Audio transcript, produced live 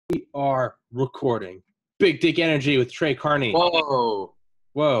We are recording. Big Dick Energy with Trey Carney. Whoa.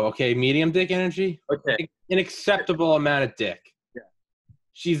 Okay. Medium dick energy. Okay. An acceptable amount of dick. Yeah.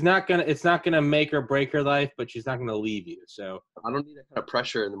 It's not gonna make or break her life, but she's not gonna leave you. So I don't need that kind of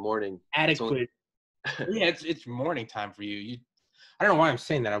pressure in the morning. adequate. Yeah, it's morning time for you. I don't know why I'm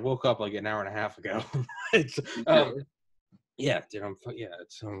saying that. I woke up like an hour and a half ago. Yeah, dude. I'm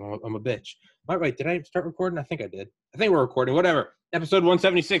a bitch. All right, did I start recording? I think I did. I think we're recording. Whatever. Episode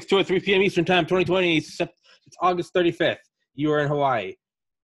 176, 2:03 p.m. Eastern Time, 2020. It's August 35th. You are in Hawaii,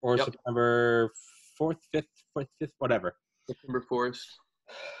 or Yep. September 4th, 5th, whatever. September 4th.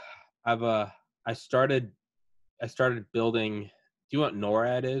 I started building. Do you know what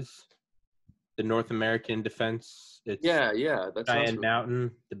NORAD is? The North American Defense. It's Yeah. That's Cheyenne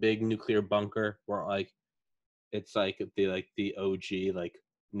Mountain, the big nuclear bunker, where it's like the OG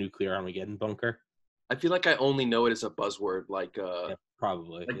nuclear Armageddon bunker. I feel like I only know it as a buzzword, Yeah,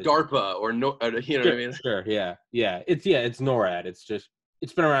 probably like DARPA or no, you know what I mean? Sure, yeah. It's NORAD.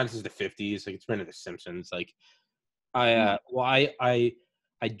 It's been around since the 50s. Like it's been in The Simpsons. Like I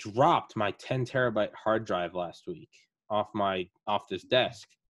dropped my 10 terabyte hard drive last week off this desk,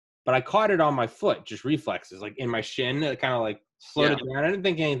 but I caught it on my foot, just reflexes, like in my shin. It kind of like slowed it down. I didn't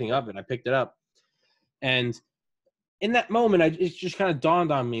think anything of it. I picked it up, and in that moment, it just kind of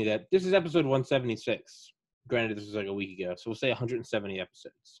dawned on me that this is episode 176. Granted, this was like a week ago, so we'll say 170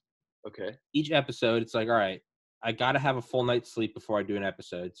 episodes. Okay. Each episode, it's like, all right, I got to have a full night's sleep before I do an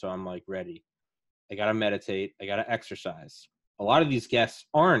episode, so I'm like ready. I got to meditate. I got to exercise. A lot of these guests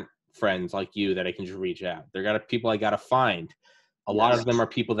aren't friends like you that I can just reach out. They're people I got to find. A lot of them are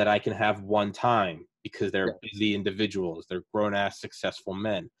people that I can have one time because they're busy individuals. They're grown-ass, successful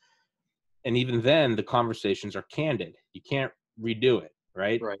men. And even then, the conversations are candid. You can't redo it,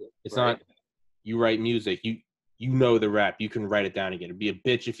 right? It's not you write music. You know the rap. You can write it down again. It'd be a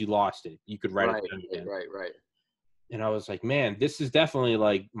bitch if you lost it. You could write it down again. Right. And I was like, man, this is definitely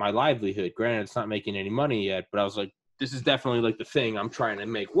like my livelihood. Granted, it's not making any money yet, but I was like, this is definitely like the thing I'm trying to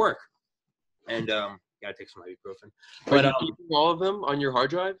make work. And gotta take some ibuprofen. But are you keeping all of them on your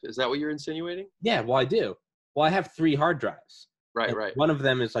hard drive? Is that what you're insinuating? Yeah, well, I do. Well, I have 3 hard drives. Right. One of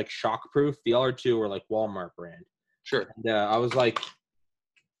them is like shockproof. The other 2 are like Walmart brand. Sure. And I was like,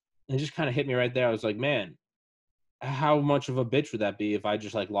 it just kind of hit me right there. I was like, man, how much of a bitch would that be if I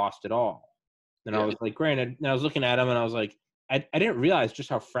just like lost it all? And I was like, granted, and I was looking at them and I was like, I didn't realize just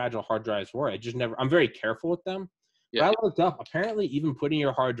how fragile hard drives were. I'm very careful with them. Yeah. But I looked up, apparently even putting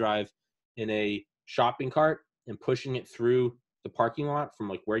your hard drive in a shopping cart and pushing it through the parking lot from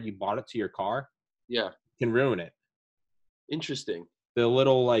like where you bought it to your car. Yeah. Can ruin it. Interesting. The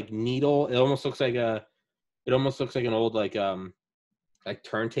little like needle, it almost looks like an old like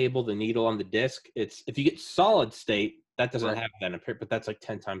turntable, the needle on the disc. It's if you get solid state, that doesn't have that, but that's like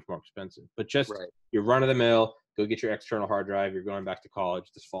 10 times more expensive. But just your run of the mill, go get your external hard drive. You're going back to college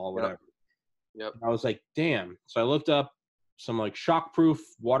this fall, whatever. Yep. I was like, damn. So I looked up some like shockproof,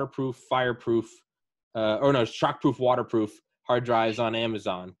 waterproof, fireproof, shockproof, waterproof hard drives on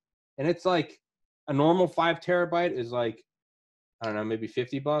Amazon, and it's like a normal 5 terabyte is like, I don't know, maybe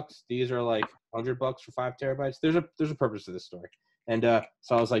 $50. These are like $100 for 5 terabytes. There's a purpose to this story, and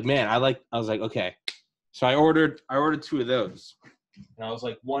so I was like, man, I was like, okay. So I ordered 2 of those, and I was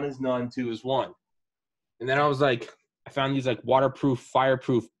like, 1 is none, 2 is 1, and then I was like, I found these like waterproof,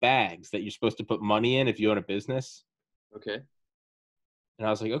 fireproof bags that you're supposed to put money in if you own a business. Okay. And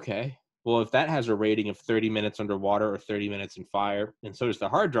I was like, okay, well, if that has a rating of 30 minutes underwater or 30 minutes in fire, and so does the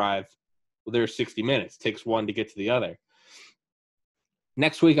hard drive, well, there's 60 minutes. It takes 1 to get to the other.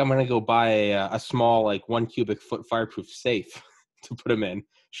 Next week, I'm going to go buy a small, like 1 cubic foot fireproof safe to put them in.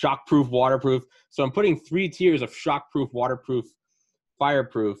 Shockproof, waterproof. So I'm putting 3 tiers of shockproof, waterproof,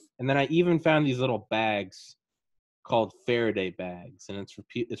 fireproof. And then I even found these little bags called Faraday bags. And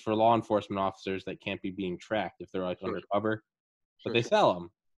it's for law enforcement officers that can't be being tracked if they're like undercover. But they sell them.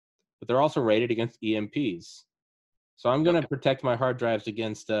 But they're also rated against EMPs. So I'm going to protect my hard drives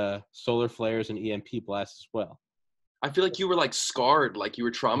against solar flares and EMP blasts as well. I feel like you were like scarred, like you were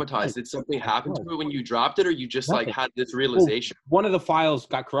traumatized. Did something happen to it when you dropped it, or you just like had this realization? Well, one of the files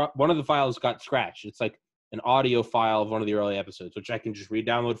got corrupt. One of the files got scratched. It's like an audio file of one of the early episodes, which I can just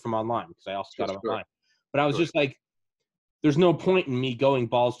re-download from online because I also got it online. But I was just like, there's no point in me going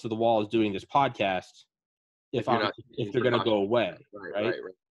balls to the walls doing this podcast if they're going to go away. Right.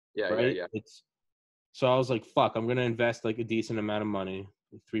 Yeah. So I was like, fuck, I'm going to invest like a decent amount of money,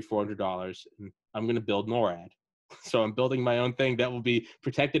 like $300-400, and I'm going to build NORAD. So I'm building my own thing that will be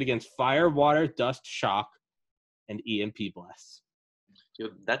protected against fire, water, dust, shock, and EMP blasts.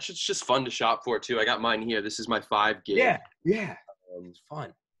 That's just fun to shop for too. I got mine here. This is my 5 gig. Yeah. It's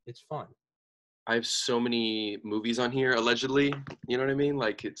fun. It's fun. I have so many movies on here, allegedly. You know what I mean?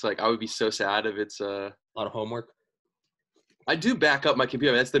 Like, it's like I would be so sad if it's A lot of homework. I do back up my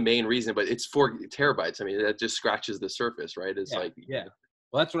computer. That's the main reason, but it's 4 terabytes. I mean, that just scratches the surface, right? It's like Yeah.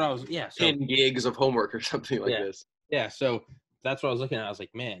 Well, that's what I was. Yeah. So 10 gigs of homework or something like yeah, this. yeah. So that's what I was looking at. I was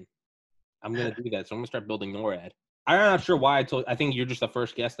like, man, I'm gonna do that. So I'm gonna start building NORAD. I'm not sure why I told. I think you're just the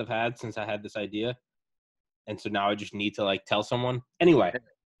first guest I've had since I had this idea, and so now I just need to like tell someone. Anyway,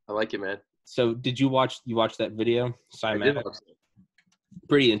 I like it, man. so did you watch that video? I did watch it.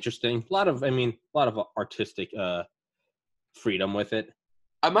 Pretty interesting. A lot of artistic freedom with it.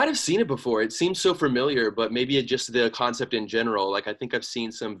 I might have seen it before. It seems so familiar, but maybe it just the concept in general. Like I think I've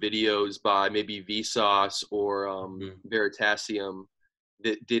seen some videos by maybe Vsauce or Veritasium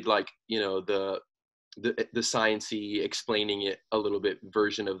that did like, you know, the science-y explaining it a little bit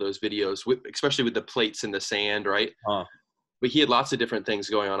version of those videos, especially with the plates in the sand, right? But he had lots of different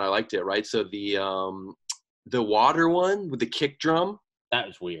things going on. I liked it, right? So the water one with the kick drum. That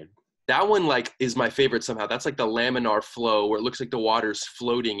was weird. That one like is my favorite somehow. That's like the laminar flow where it looks like the water's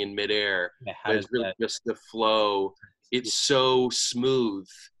floating in midair. Yeah, but it's really just the flow. It's so smooth.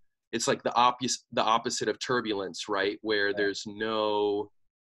 It's like the opposite of turbulence, right? Where there's no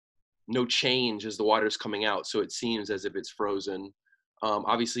change as the water's coming out. So it seems as if it's frozen.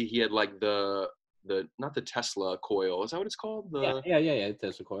 Obviously he had like the not the Tesla coil. Is that what it's called? Yeah.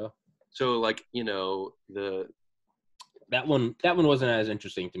 Tesla coil. So like, you know, that one wasn't as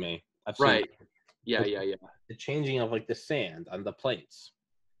interesting to me. Right. Yeah. The changing of like the sand on the plates.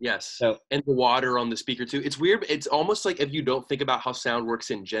 Yes. So, and the water on the speaker too. It's weird. It's almost like if you don't think about how sound works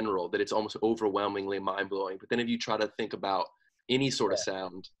in general, that it's almost overwhelmingly mind-blowing. But then if you try to think about any sort of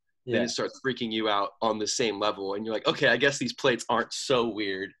sound, then it starts freaking you out on the same level. And you're like, okay, I guess these plates aren't so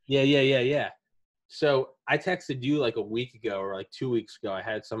weird. Yeah. So I texted you like a week ago or like 2 weeks ago. I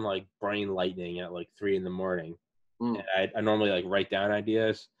had some like brain lightning at like 3 a.m. And I normally like write down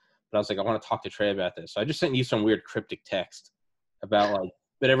ideas, but I was like, I want to talk to Trey about this. So I just sent you some weird cryptic text about like,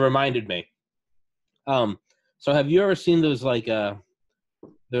 but it reminded me. So have you ever seen those like, they're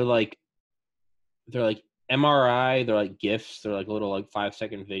like MRI, they're like GIFs, they're like little like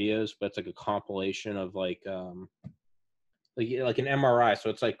 5-second videos, but it's like a compilation of like an MRI.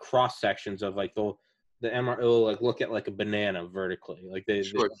 So it's like cross sections of like the MRI, it'll like look at like a banana vertically. Like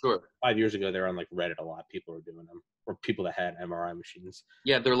Sure. 5 years ago, they were on like Reddit a lot. People were doing them, or people that had MRI machines.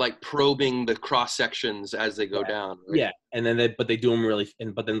 Yeah, they're like probing the cross sections as they go down. Right? Yeah, and then they do them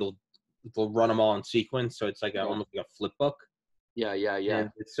but then they'll run them all in sequence, so it's like almost like a flip book. Yeah.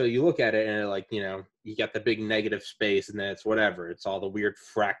 And so you look at it and like, you know, you got the big negative space and then it's whatever. It's all the weird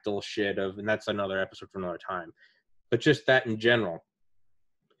fractal shit and that's another episode for another time. But just that in general.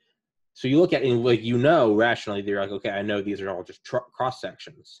 So you look at it and like, you know, rationally, you're like, okay, I know these are all just cross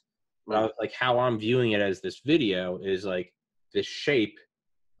sections. But I was like, how I'm viewing it as this video is like this shape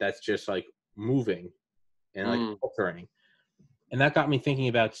that's just like moving and like filtering. And that got me thinking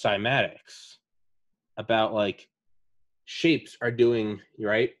about cymatics, about like shapes are doing,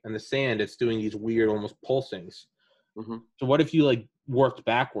 right? And the sand, it's doing these weird almost pulsings. So what if you like worked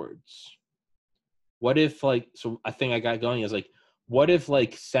backwards? What if like, so a thing I got going is like, what if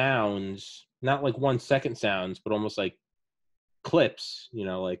like sounds, not like 1 second sounds, but almost like clips, you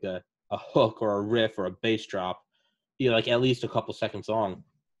know, like a hook or a riff or a bass drop, you know, like at least a couple seconds long.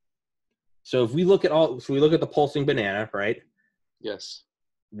 So if we look at the pulsing banana, right? Yes.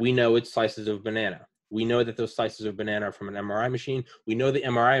 We know it's slices of banana. We know that those slices of banana are from an MRI machine. We know the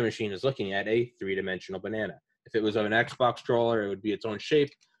MRI machine is looking at a 3-dimensional banana. If it was of an Xbox controller, it would be its own shape.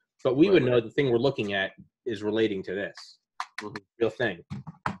 But we would know the thing we're looking at is relating to this real thing.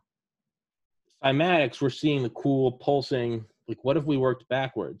 Cymatics, we're seeing the cool pulsing. Like, what if we worked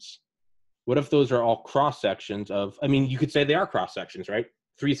backwards? What if those are all cross sections of? I mean, you could say they are cross sections, right?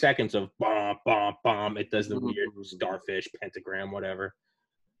 3 seconds of bomb, bomb, bomb. It does the weird starfish, pentagram, whatever.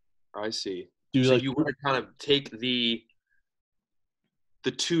 I see. So like, you want to kind of take the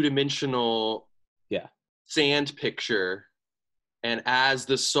 2-dimensional sand picture, and as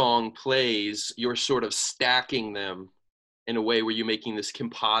the song plays, you're sort of stacking them in a way where you're making this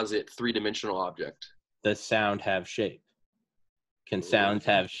composite 3-dimensional object. Does sound have shape? Can sounds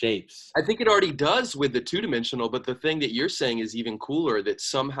have shapes? I think it already does with the 2-dimensional, but the thing that you're saying is even cooler, that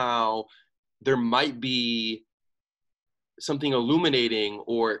somehow there might be something illuminating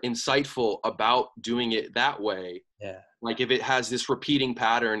or insightful about doing it that way. Yeah. Like if it has this repeating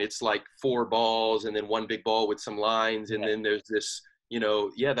pattern, it's like 4 balls and then 1 big ball with some lines. And then there's this, you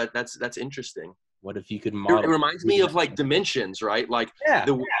know, that's interesting. What if you could model? It reminds me of like dimensions, right? Like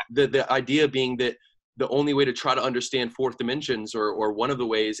the idea being that the only way to try to understand fourth dimensions, or one of the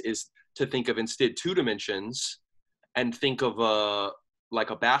ways, is to think of instead two dimensions, and think of like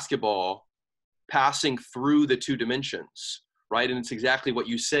a basketball passing through the two dimensions, right? And it's exactly what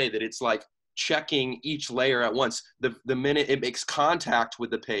you say, that it's like checking each layer at once. The minute it makes contact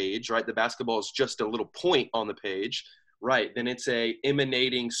with the page, right, the basketball is just a little point on the page, right, then it's a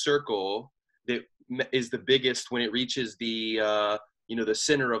emanating circle that is the biggest when it reaches the the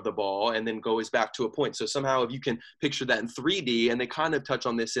center of the ball, and then goes back to a point. So somehow, if you can picture that in 3D, and they kind of touch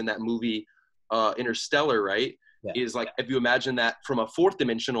on this in that movie Interstellar, right, is like, if you imagine that from a fourth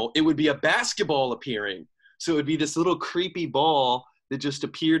dimensional, it would be a basketball appearing. So it would be this little creepy ball that just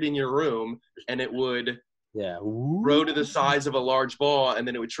appeared in your room, and it would grow to the size of a large ball, and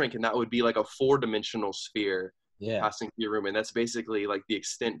then it would shrink, and that would be like a 4-dimensional sphere passing through your room. And that's basically like the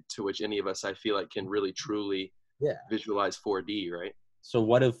extent to which any of us, I feel like, can really truly visualize 4D, right? So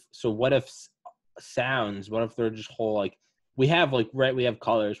what if sounds, what if they're just whole, like, we have like we have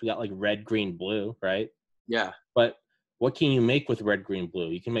colors, we got like red, green, blue, right? Yeah. But what can you make with red, green,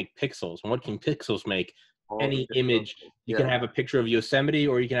 blue? You can make pixels. And what can pixels make? Any image. You can have a picture of Yosemite,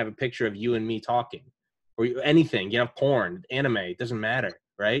 or you can have a picture of you and me talking, or anything. You have porn, anime. It doesn't matter,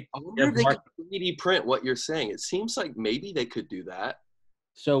 right? I wonder if they could 3D print what you're saying. It seems like maybe they could do that.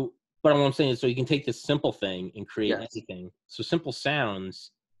 So, but what I'm saying is, so you can take this simple thing and create anything. So simple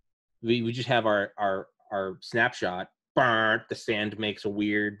sounds, we just have our snapshot. The sand makes a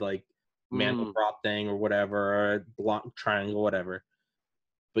weird like mantle drop thing or whatever, or a block triangle, whatever.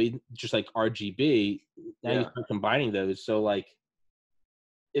 But just like RGB, now you start combining those. So like,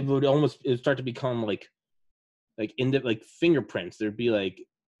 it would start to become like fingerprints. There'd be like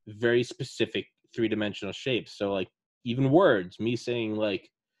very specific 3-dimensional shapes. So like, even words, me saying like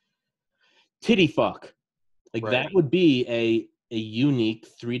titty fuck, like that would be a unique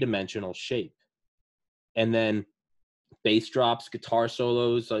 3-dimensional shape. And then bass drops, guitar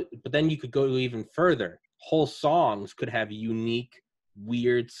solos, but then you could go even further. Whole songs could have unique,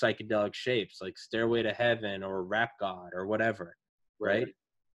 weird psychedelic shapes, like Stairway to Heaven or Rap God or whatever, right?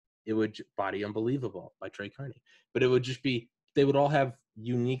 It would Body Unbelievable by Trey Carney. But it would just be, they would all have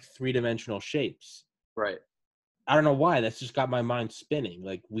unique 3-dimensional shapes. Right. I don't know why. That's just got my mind spinning.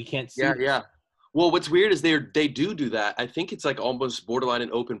 Like, we can't see this. Yeah. Well, what's weird is they do that. I think it's like almost borderline an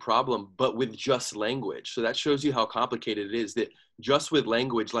open problem, but with just language. So that shows you how complicated it is, that just with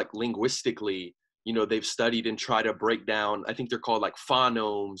language, like linguistically, they've studied and try to break down, I think they're called like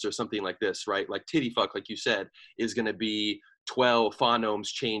phonemes or something like this, right? Like titty fuck, like you said, is going to be 12 phonemes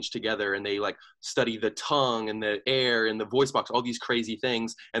changed together, and they like study the tongue and the air and the voice box, all these crazy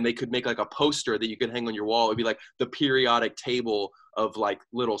things. And they could make like a poster that you could hang on your wall. It'd be like the periodic table of like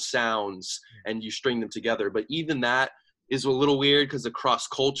little sounds, and you string them together. But even that is a little weird, because across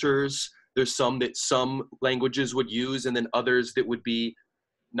cultures, there's some that some languages would use, and then others that would be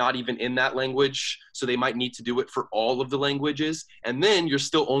not even in that language. So they might need to do it for all of the languages. And then you're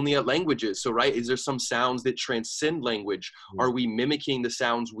still only at languages. So, right, is there some sounds that transcend language? Are we mimicking the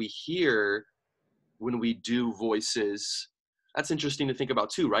sounds we hear when we do voices? That's interesting to think about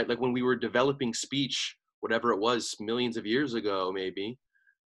too, right? Like when we were developing speech, whatever it was, millions of years ago, maybe,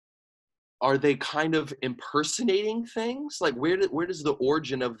 are they kind of impersonating things? Like where does the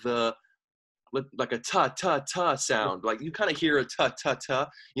origin of the, like a ta sound, like you kind of hear a ta,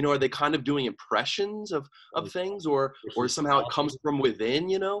 are they kind of doing impressions of things, or somehow it comes from within,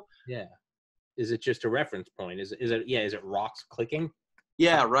 Yeah. Is it just a reference point? Is it rocks clicking?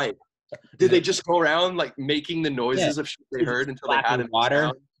 Yeah, right. Did they just go around like making the noises of shit they heard until they had water?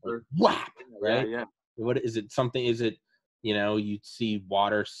 Or whap, right? Yeah. What is it? Something? Is it, you'd see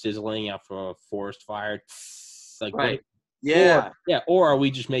water sizzling out from a forest fire, like right? Yeah. Or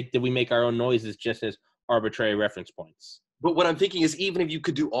did we make our own noises just as arbitrary reference points? But what I'm thinking is, even if you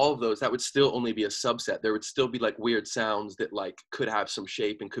could do all of those, that would still only be a subset. There would still be like weird sounds that like could have some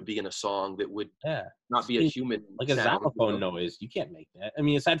shape and could be in a song that would not be a human, like sound, a xylophone noise. You can't make that. I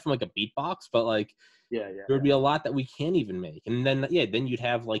mean, aside from like a beatbox, but like there would be a lot that we can't even make. And then you'd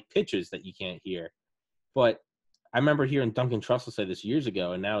have like pitches that you can't hear. But I remember hearing Duncan Trussell say this years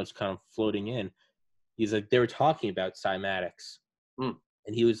ago, and now it's kind of floating in. He's like, they were talking about cymatics.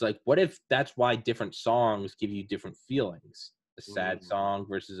 And he was like, what if that's why different songs give you different feelings? A sad song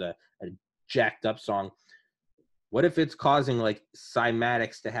versus a jacked up song. What if it's causing like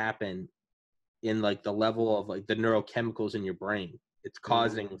cymatics to happen in like the level of like the neurochemicals in your brain? It's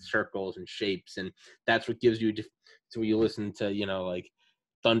causing circles and shapes, and that's what gives you, so when you listen to, like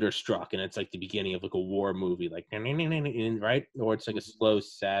Thunderstruck, and it's like the beginning of like a war movie, like, right? Or it's like a slow,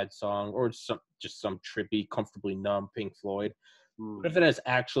 sad song, or it's just some trippy, comfortably numb Pink Floyd. What if it is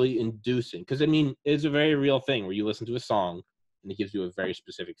actually inducing? Because, I mean, it's a very real thing where you listen to a song and it gives you a very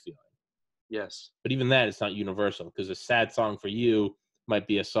specific feeling. Yes. But even that, it's not universal, because a sad song for you might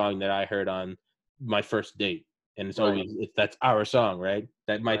be a song that I heard on my first date. And it's always, that's our song, right?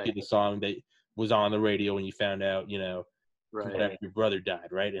 That might be the song that was on the radio when you found out, you know, whatever, your brother died,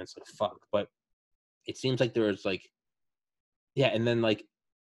 right? And it's like, fuck. But it seems like there was like, yeah, and then like,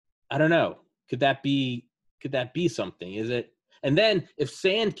 I don't know. Could that be something? Is it? And then if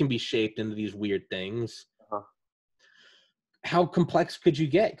sand can be shaped into these weird things, how complex could you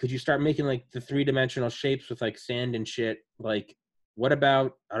get? Could you start making like the 3-dimensional shapes with like sand and shit? Like, what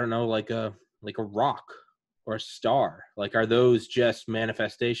about, I don't know, like a rock or a star? Like, are those just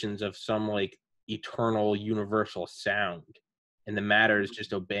manifestations of some like eternal universal sound, and the matter is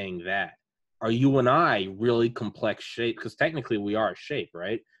just obeying that? Are you and I really complex shape? Because technically we are a shape,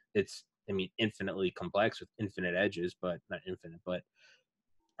 right? It's, I mean, infinitely complex with infinite edges, but not infinite. But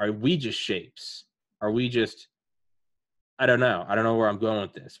are we just shapes? Are we just, I don't know. I don't know where I'm going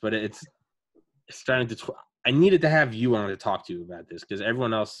with this, but it's starting to. I needed to have you on to talk to you about this, because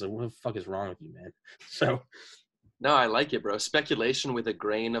everyone else is like, "What the fuck is wrong with you, man?" So. No, I like it, bro. Speculation with a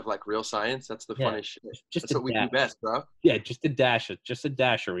grain of like real science. That's the funnest shit. That's what we do best, bro. Yeah, just a dash of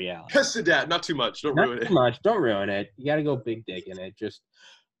reality. Just a dash, not too much. Don't ruin it. Not too much. Don't ruin it. You got to go big dick in it. Just.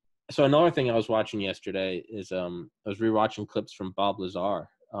 So another thing I was watching yesterday is I was rewatching clips from Bob Lazar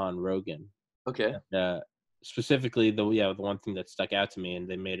on Rogan. Okay. Specifically the one thing that stuck out to me, and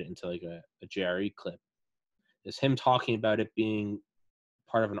they made it into like a JRE clip, is him talking about it being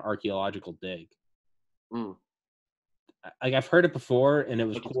part of an archaeological dig. Like, I've heard it before, and it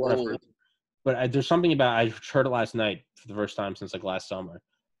was cool. But there's something about, I heard it last night for the first time since like last summer.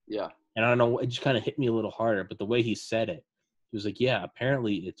 Yeah. And I don't know, it just kind of hit me a little harder. But the way he said it, he was like, "Yeah,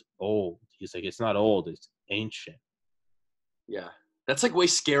 apparently it's old." He's like, "It's not old, it's ancient." Yeah, that's like way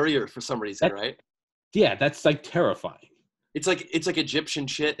scarier for some reason, right? Yeah, that's like terrifying. It's like Egyptian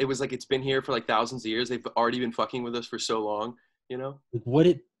shit. It was like, it's been here for like thousands of years. They've already been fucking with us for so long, you know? Like,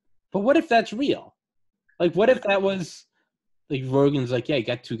 what if that's real? Like, what if that was like Rogan's like, yeah, you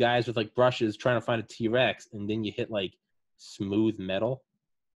got two guys with like brushes trying to find a T-Rex, and then you hit like smooth metal?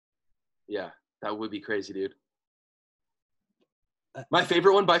 Yeah, that would be crazy, dude. My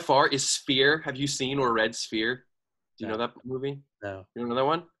favorite one by far is Sphere. Have you seen or read Sphere? Do you know that movie? No. You know that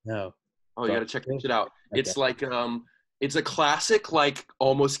one? No. Oh, you got to check that shit out. Okay. It's like, it's a classic, like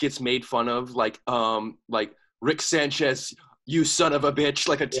almost gets made fun of, like Rick Sanchez, you son of a bitch,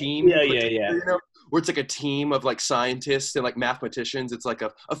 like a team. Yeah. You know? Where it's like a team of like scientists and like mathematicians. It's like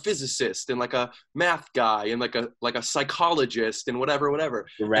a physicist and like a math guy and like a psychologist and whatever.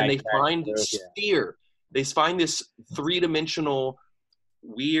 And they find this sphere. They find this 3-dimensional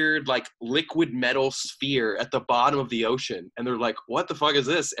weird like liquid metal sphere at the bottom of the ocean, and they're like, what the fuck is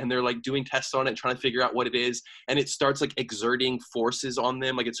this? And they're like doing tests on it, trying to figure out what it is, and it starts like exerting forces on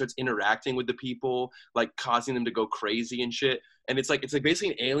them, like it starts interacting with the people, like causing them to go crazy and shit. And it's like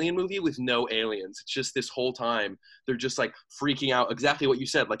basically an alien movie with no aliens. It's just this whole time they're just like freaking out, exactly what you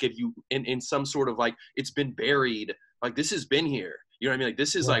said, like if you in some sort of like, it's been buried, like this has been here. You know what I mean? Like,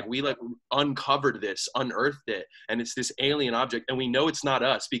 this is like, we like uncovered this, unearthed it, and it's this alien object, and we know it's not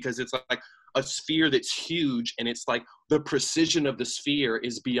us because it's like a sphere that's huge, and it's like the precision of the sphere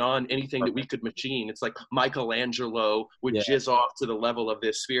is beyond anything that we could machine. It's like Michelangelo would jizz off to the level of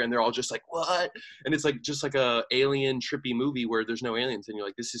this sphere, and they're all just like, what? And it's like just like a alien trippy movie where there's no aliens, and you're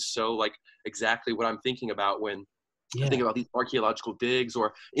like, this is so like exactly what I'm thinking about when I think about these archaeological digs.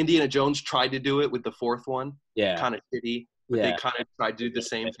 Or Indiana Jones tried to do it with the 4th one. Kind of shitty. But they kind of try to do the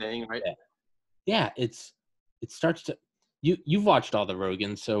same thing, right? Yeah, it starts to. You've watched all the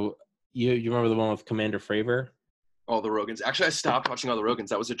Rogans, so you remember the one with Commander Fravor? All the Rogans. Actually, I stopped watching all the Rogans.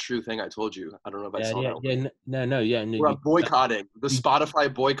 That was a true thing I told you. I don't know if I saw that one. No. We're boycotting the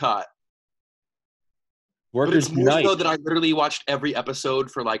Spotify boycott. Workers but it's more Unite. so that I literally watched every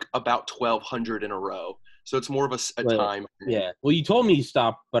episode for like about 1,200 in a row. So it's more of a time. Yeah. Well, you told me you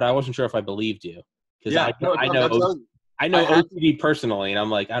stopped, but I wasn't sure if I believed you. Yeah, I know OCD personally, and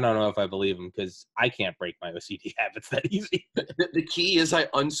I'm like, I don't know if I believe him because I can't break my OCD habits that easy. The key is I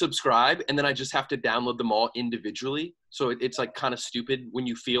unsubscribe, and then I just have to download them all individually. So it's like kind of stupid when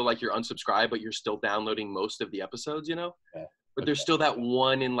you feel like you're unsubscribed, but you're still downloading most of the episodes, you know? Okay. But there's still that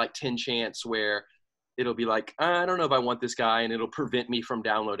 1 in like 10 chance where it'll be like, I don't know if I want this guy, and it'll prevent me from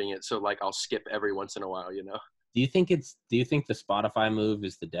downloading it. So like I'll skip every once in a while, you know? Do you think the Spotify move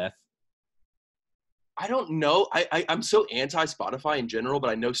is the death? I don't know. I'm so anti-Spotify in general, but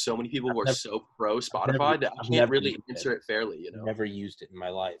I know so many people who are so pro-Spotify that I can't really answer it fairly, you know? I've never used it in my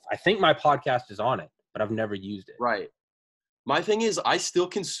life. I think my podcast is on it, but I've never used it. Right. My thing is, I still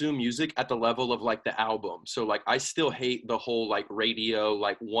consume music at the level of like the album. So like, I still hate the whole like radio,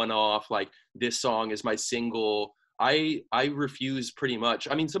 like one-off, like this song is my single. I refuse pretty much.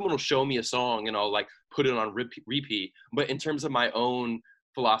 I mean, someone will show me a song and I'll like put it on repeat. But in terms of my own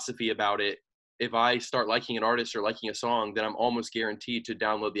philosophy about it, if I start liking an artist or liking a song, then I'm almost guaranteed to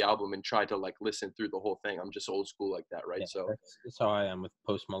download the album and try to like listen through the whole thing. I'm just old school like that, right? Yeah, So that's how I am with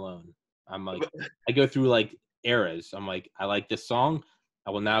Post Malone. I'm like, I go through like eras. I'm like, I like this song.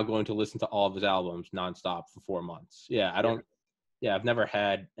 I will now going to listen to all of his albums nonstop for 4 months. Yeah, I don't. Yeah, I've never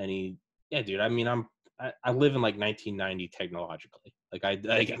had any. Yeah, dude. I mean, I live in like 1990 technologically. Like I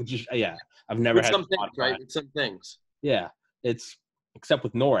just yeah. I've never with had some things, Spotify. right? With some things. Yeah, it's except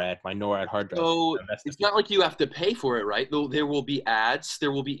with NORAD, my NORAD hard drive. So it's not like you have to pay for it, right? Though there will be ads.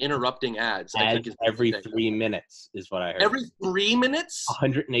 There will be interrupting ads. I think Ads is every the thing. 3 minutes is what I heard. Every 3 minutes?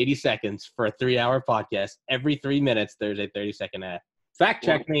 180 seconds for a 3-hour podcast. Every 3 minutes, there's a 30-second ad. Fact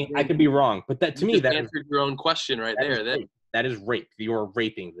check me. I could be wrong, but that to me that answered your own question right there. That is rape. You are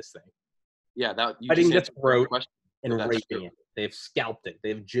raping this thing. Yeah, that you Cutting just this throat and that's raping true. it. They've scalped it.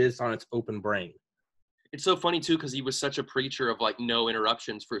 They've jizzed on its open brain. It's so funny too because he was such a preacher of like no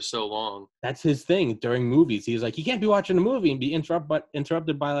interruptions for so long. That's his thing during movies. He's like, you can't be watching a movie and be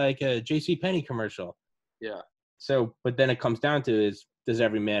interrupted by like a JCPenney commercial. Yeah. So, but then it comes down to is, does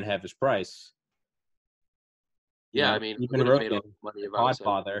every man have his price? Yeah, I mean, even Rogan, money if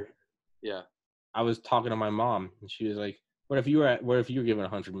Podfather. Yeah. I was talking to my mom, and she was like, what if you were given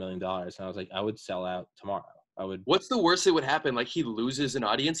 $100 million? And I was like, I would sell out tomorrow. I would. What's the worst that would happen? Like he loses an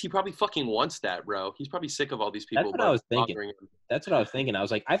audience. He probably fucking wants that, bro. He's probably sick of all these people. That's what I was thinking. That's what I was thinking. I was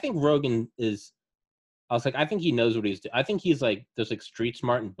like, I think Rogan is. I was like, I think he knows what he's doing. I think he's like there's like street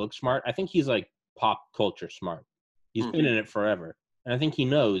smart and book smart. I think he's like pop culture smart. He's been in it forever, and I think he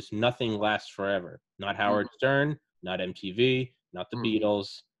knows nothing lasts forever. Not Howard Stern, not MTV, not the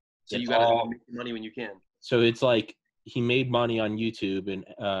Beatles. So you gotta make money when you can. So it's like he made money on YouTube, and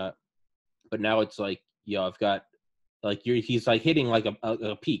but now it's like, yo, I've got like he's like hitting like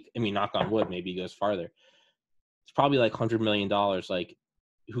a peak. I mean, knock on wood, maybe he goes farther. It's probably like $100 million. Like,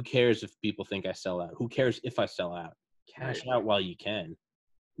 who cares if people think I sell out? Who cares if I sell out? Cash out while you can.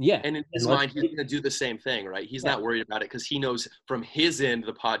 Yeah. And in his mind, he's going to do the same thing, right? He's not worried about it because he knows from his end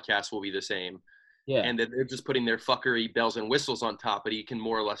the podcast will be the same. Yeah. And then they're just putting their fuckery bells and whistles on top, but he can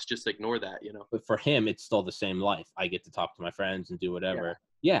more or less just ignore that, you know? But for him, it's still the same life. I get to talk to my friends and do whatever.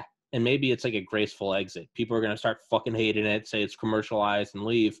 Yeah. And maybe it's like a graceful exit. People are going to start fucking hating it, say it's commercialized and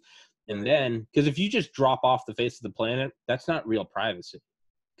leave. And then, because if you just drop off the face of the planet, that's not real privacy.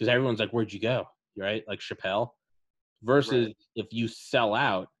 Because everyone's like, where'd you go? Right? Like Chappelle. Versus if you sell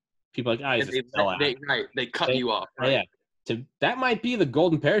out, people are like, he's a sellout. They cut you off. Right? Yeah. That might be the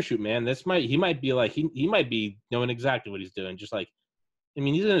golden parachute, man. He might be like, he might be knowing exactly what he's doing. Just like, I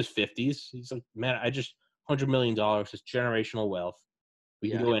mean, he's in his 50s. He's like, man, $100 million, it's generational wealth. We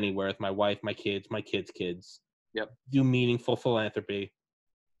can go anywhere with my wife, my kids' kids. Yep. Do meaningful philanthropy.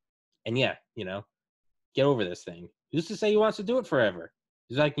 And get over this thing. Who's to say he wants to do it forever?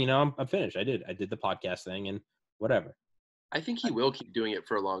 He's like, I'm finished. I did the podcast thing and whatever. I think he will keep doing it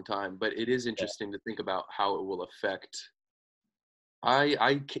for a long time, but it is interesting to think about how it will affect.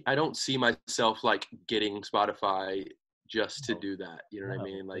 I don't see myself like getting Spotify just to do that. You know what I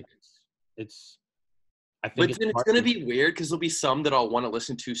mean? Like I think it's going to be weird because there'll be some that I'll want to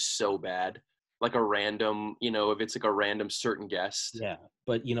listen to so bad, like a random, if it's like a random certain guest. Yeah,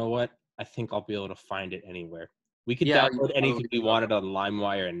 but you know what? I think I'll be able to find it anywhere. We could download anything we wanted on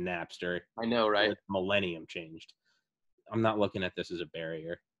LimeWire and Napster. I know, right? Millennium changed. I'm not looking at this as a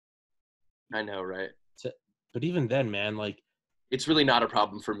barrier. I know, right? But even then, man, like, it's really not a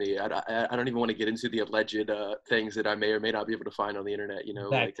problem for me. I don't even want to get into the alleged things that I may or may not be able to find on the internet.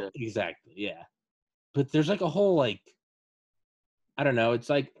 Exactly, yeah. But there's like a whole like, I don't know. It's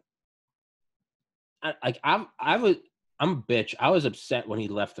like, I'm a bitch. I was upset when he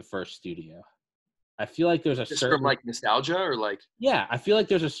left the first studio. I feel like there's just certain from like nostalgia or like. Yeah, I feel like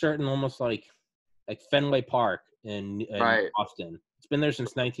there's a certain almost like Fenway Park in Austin. It's been there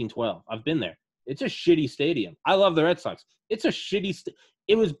since 1912. I've been there. It's a shitty stadium. I love the Red Sox. It's a shitty.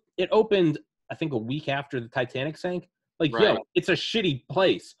 It opened I think a week after the Titanic sank. Like, it's a shitty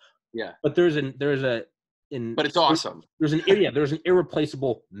place. Yeah. But but it's awesome. There's an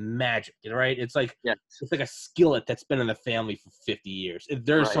irreplaceable magic, right? It's like it's like a skillet that's been in the family for 50 years.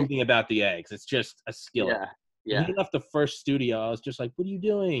 There's something about the eggs. It's just a skillet. Yeah. When he left the first studio, I was just like, what are you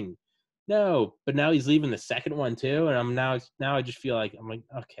doing? No. But now he's leaving the second one too. And now I just feel like, I'm like,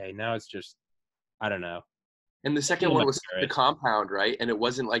 okay, now it's just, I don't know. And the second one was the compound, right? And it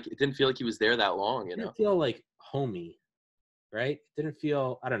wasn't like, it didn't feel like he was there that long, It didn't feel like homey. right? It didn't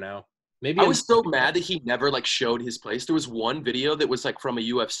feel, I don't know. Maybe I was so mad that he never like showed his place. There was one video that was like from a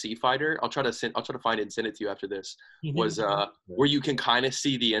UFC fighter. I'll try to find it and send it to you after this. he never Was did a walkthrough. where you can kind of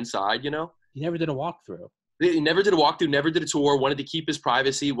see the inside, you know? He never did a walkthrough. He never did a walkthrough, never did a tour, wanted to keep his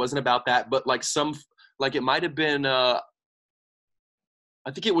privacy, it wasn't about that, but like it might have been I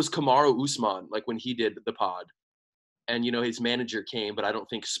think it was Kamaru Usman, like when he did the pod. And you know his manager came, but I don't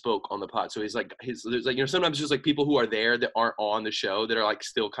think spoke on the pod. So he's like there's like, you know, sometimes there's like people who are there that aren't on the show that are like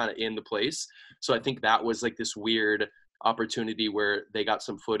still kind of in the place. So I think that was like this weird opportunity where they got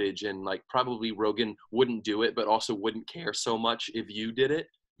some footage, and like probably Rogan wouldn't do it, but also wouldn't care so much if you did it.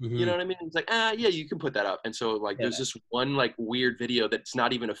 You know what I mean? It's like, yeah, you can put that up. And so like there's this one like weird video that's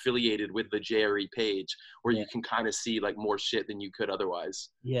not even affiliated with the JRE page where you can kind of see like more shit than you could otherwise.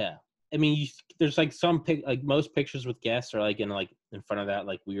 Yeah. I mean, there's like like most pictures with guests are like in front of that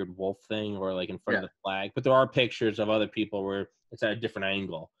like weird wolf thing, or like in front of the flag. But there are pictures of other people where it's at a different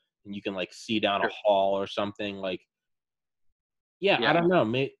angle and you can like see down a hall or something. Like, I don't know.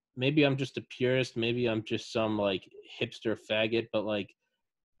 Maybe I'm just a purist. Maybe I'm just some like hipster faggot. But like,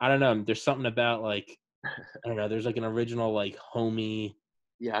 I don't know. There's something about like, I don't know. There's like an original like homey.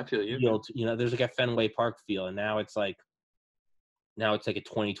 Yeah, I feel you. Feel you know, there's like a Fenway Park feel, and now it's like a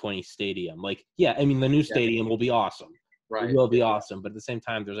 2020 stadium. Like, yeah, I mean, the new stadium will be awesome. Right. It will be awesome. But at the same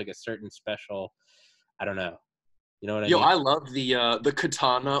time, there's like a certain special, I don't know. You know what I mean? I love the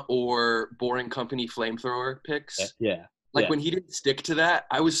Katana or Boring Company flamethrower picks. Yeah. Like when he didn't stick to that,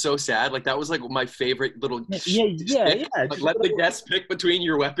 I was so sad. Like that was like my favorite little yeah. Like, let the guests pick between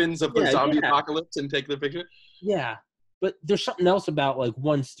your weapons of the zombie apocalypse and take the picture. Yeah. But there's something else about like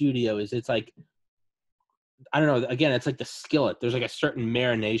one studio is it's like, I don't know. Again, it's like the skillet. There's like a certain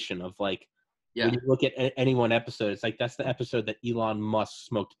marination of like, when you look at any one episode, it's like that's the episode that Elon Musk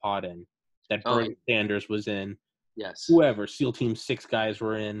smoked pot in, that Bernie Sanders was in. Yes. Whoever, SEAL Team 6 guys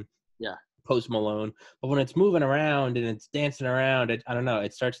were in. Yeah. Post Malone. But when it's moving around and it's dancing around, I don't know.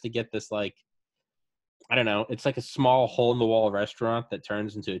 It starts to get this like, I don't know. It's like a small hole in the wall restaurant that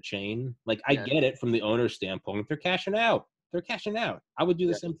turns into a chain. Like I get it from the owner's standpoint. They're cashing out. I would do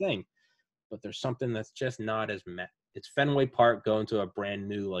the same thing. But there's something that's just not as it's Fenway Park going to a brand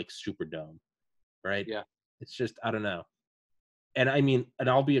new like Superdome, right? Yeah. It's just, I don't know. And I mean, and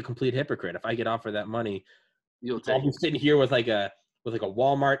I'll be a complete hypocrite if I get offered that money. I'll be sitting here with like a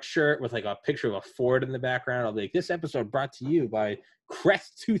Walmart shirt with like a picture of a Ford in the background. I'll be like, this episode brought to you by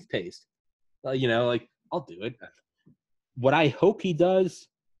Crest toothpaste. You know, like I'll do it. What I hope he does.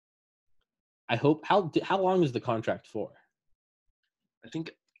 How long is the contract for? I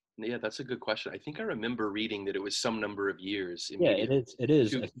think. Yeah, that's a good question. I think I remember reading that it was some number of years. Yeah, it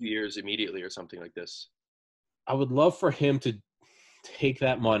is. 2 years immediately or something like this. I would love for him to take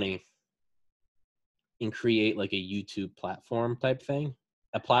that money and create like a YouTube platform type thing.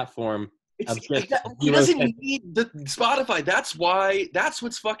 A platform. He doesn't need the Spotify. That's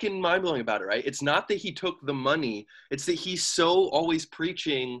what's fucking mind-blowing about it, right? It's not that he took the money. It's that he's so always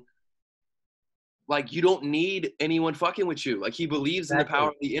preaching like you don't need anyone fucking with you. Like he believes in the power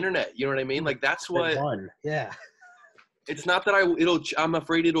of the internet. You know what I mean? Like that's what. Yeah. It's not that I'm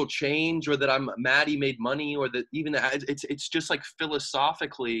afraid it'll change, or that I'm mad he made money, or that even that. It's just like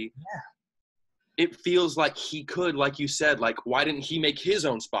philosophically. Yeah. It feels like he could, like you said, like why didn't he make his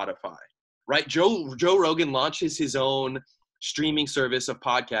own Spotify? Right? Joe Rogan launches his own streaming service of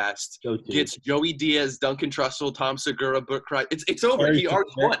podcasts, gets Joey Diaz, Duncan Trussell, Tom Segura, Brooke Cry. It's over. He already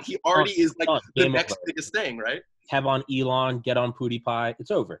won. He already is like the next biggest thing, right? Have on Elon, get on PewDiePie.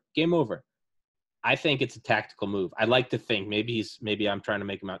 It's over. Game over. I think it's a tactical move. I'd like to think maybe I'm trying to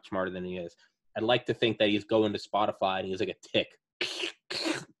make him out smarter than he is. I'd like to think that he's going to Spotify and he's like a tick.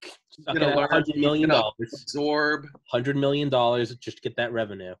 $100 million. Absorb $100 million just to get that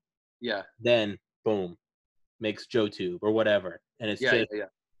revenue. Yeah. Then boom. Makes JoeTube or whatever, and it's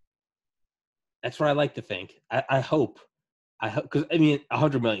that's what I like to think. I hope, because I mean,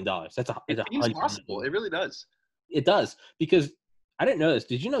 $100 million. It seems possible. It really does. It does, because I didn't know this.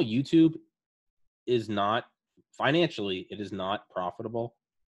 Did you know YouTube is not financially? It is not profitable.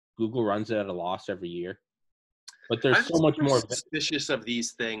 Google runs it at a loss every year, but there's so much more. Suspicious of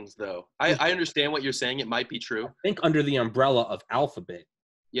these things, though. I understand what you're saying. It might be true. I think under the umbrella of Alphabet.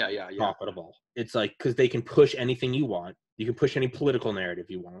 Yeah. Profitable. It's like because they can push anything you want. You can push any political narrative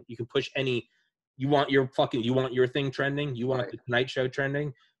you want. You can push any. You want your thing trending. You want the Tonight Show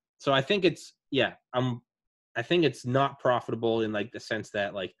trending. So I think it's I think it's not profitable in like the sense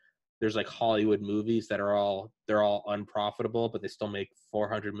that like there's like Hollywood movies that they're all unprofitable, but they still make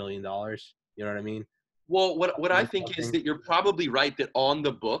 $400 million. You know what I mean? Well, what I think is Something that you're probably right that on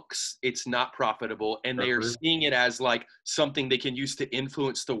the books it's not profitable, and they are surfers seeing it as like something they can use to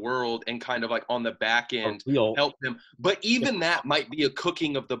influence the world and kind of like on the back are end real. help them. But even that might be a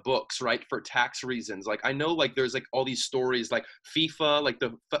cooking of the books, right? For tax reasons. Like I know like there's like all these stories like FIFA, like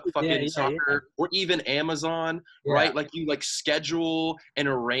the Yeah, fucking yeah, yeah, soccer, or even Amazon, yeah. right? Like you like schedule and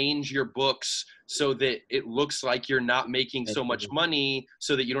arrange your books so that it looks like you're not making so much money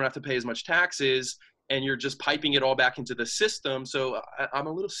so that you don't have to pay as much taxes, and you're just piping it all back into the system. So I'm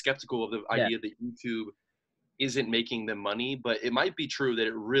a little skeptical of the Yeah. idea that YouTube isn't making them money, but it might be true that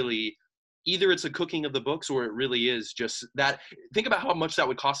it really, either it's a cooking of the books or it really is just that. Think about how much that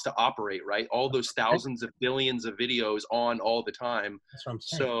would cost to operate, right? All those thousands of billions of videos on all the time. That's what I'm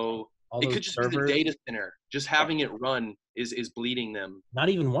saying. So All it those could just be the servers. data center. Just Yeah. having it run is bleeding them. Not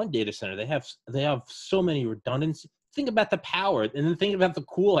even one data center. They have so many redundancies. Think about the power, and then think about the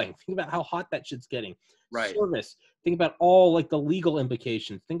cooling. Think about how hot that shit's getting. Right. Service. Think about all like the legal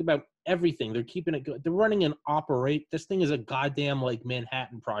implications. Think about everything. They're keeping it good. They're running an operate. This thing is a goddamn like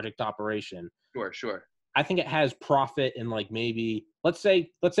Manhattan Project operation. Sure. I think it has profit in like maybe let's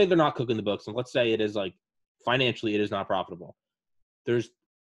say they're not cooking the books, and let's say it is like financially it is not profitable. It's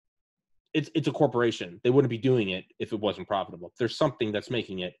a corporation. They wouldn't be doing it if it wasn't profitable. There's something that's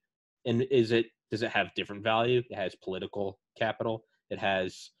making it. And does it have different value? It has political capital. It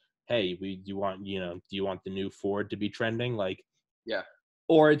has, hey, do you want the new Ford to be trending? Like, Yeah.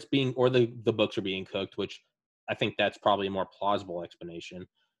 or the books are being cooked, which I think that's probably a more plausible explanation.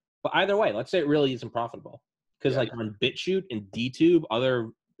 But either way, let's say it really isn't profitable. Because like on BitChute and DTube, other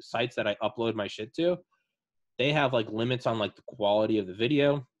sites that I upload my shit to, they have like limits on like the quality of the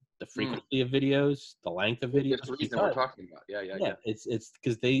video, the frequency of videos, the length of videos. That's the reason we're talking about. Yeah. It's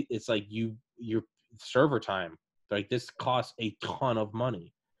because it's like your server time. Like this costs a ton of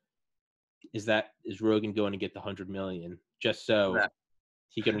money. Is Rogan going to get the 100 million just so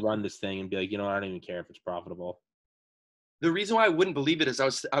he can run this thing and be like, I don't even care if it's profitable? The reason why I wouldn't believe it is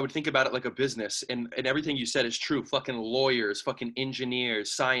I would think about it like a business, and everything you said is true. Fucking lawyers, fucking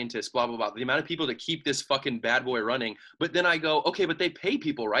engineers, scientists, blah, blah, blah. The amount of people that keep this fucking bad boy running. But then I go, okay, but they pay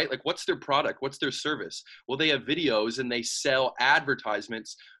people, right? Like what's their product? What's their service? Well, they have videos and they sell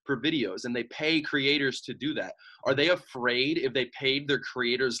advertisements for videos and they pay creators to do that. Are they afraid if they paid their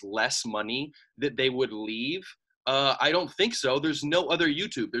creators less money that they would leave? I don't think so. There's no other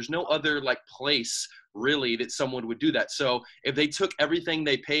YouTube. There's no other like place really that someone would do that. So if they took everything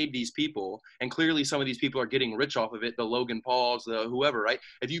they paid these people, and clearly some of these people are getting rich off of it, the Logan Pauls, the whoever, right?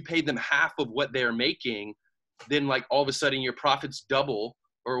 If you paid them half of what they're making, then like all of a sudden your profits double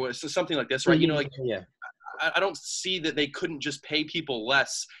or something like this, right? Yeah. I don't see that they couldn't just pay people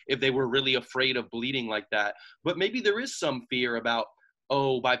less if they were really afraid of bleeding like that. But maybe there is some fear about,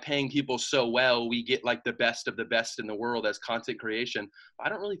 oh, by paying people so well, we get like the best of the best in the world as content creation. I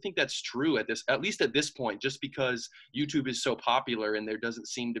don't really think that's true at least at this point, just because YouTube is so popular and there doesn't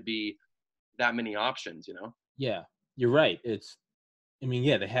seem to be that many options, Yeah, you're right.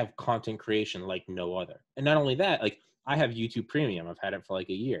 They have content creation like no other. And not only that, like I have YouTube Premium. I've had it for like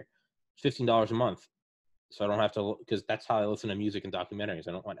a year. $15 a month. So I don't have to, because that's how I listen to music and documentaries.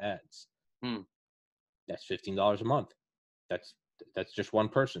 I don't want ads. That's $15 a month. That's just one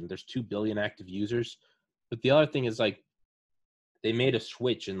person. There's 2 billion active users. But the other thing is like they made a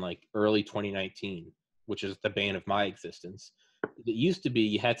switch in like early 2019, which is the bane of my existence. It used to be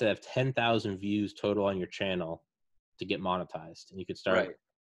you had to have 10,000 views total on your channel to get monetized, and you could start. Right.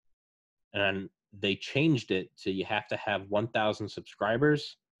 And they changed it to you have to have 1,000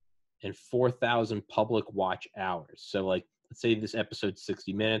 subscribers and 4,000 public watch hours. So like, let's say this episode's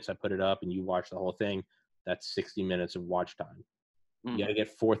 60 minutes, I put it up and you watch the whole thing. That's 60 minutes of watch time. You got to get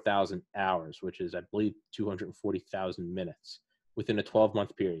 4,000 hours, which is, I believe, 240,000 minutes within a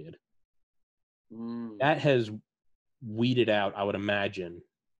 12-month period. That has weeded out, I would imagine,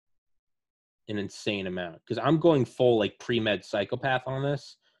 an insane amount. Because I'm going full like pre-med psychopath on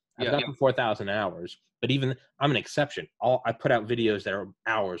this. I've gotten 4,000 hours, but even I'm an exception. I put out videos that are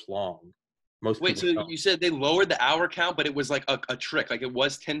hours long. Wait, so you said they lowered the hour count, but it was like a trick. Like it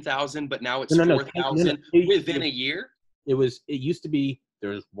was 10,000, but now it's 4,000 within a year? It used to be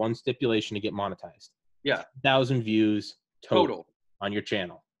there was one stipulation to get monetized. Yeah. 1,000 views total on your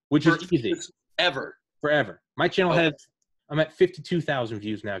channel, which is easy. Forever. My channel I'm at 52,000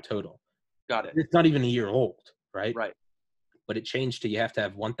 views now total. Got it. It's not even a year old, right? Right. But it changed to you have to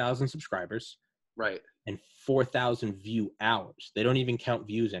have 1,000 subscribers. Right. And 4,000 view hours. They don't even count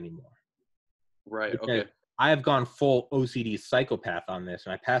views anymore. Right. Okay. I have gone full OCD psychopath on this,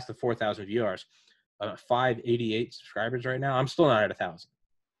 and I passed the 4,000 viewers. 588 subscribers right now. I'm still not at 1,000.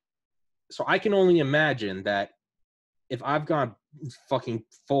 So I can only imagine that if I've gone fucking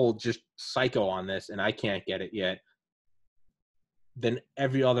full just psycho on this and I can't get it yet, then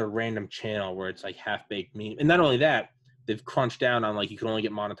every other random channel where it's like half-baked meme. And not only that, they've crunched down on like you can only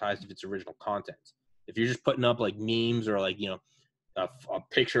get monetized if it's original content. If you're just putting up like memes or like, a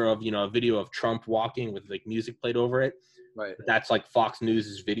picture of, a video of Trump walking with like music played over it, right, that's like Fox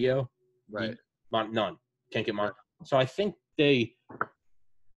News's video. right, None. Can't get mine. right. So I think they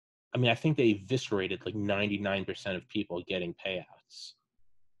eviscerated like 99% of people getting payouts.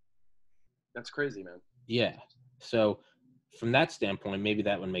 That's crazy, man. Yeah. So from that standpoint, maybe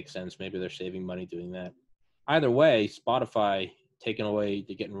that would make sense. Maybe they're saving money doing that. Either way, Spotify taking away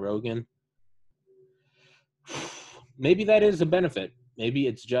to getting Rogan, maybe that is a benefit. Maybe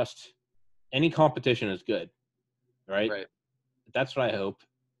it's just any competition is good, right? Right. That's what I hope.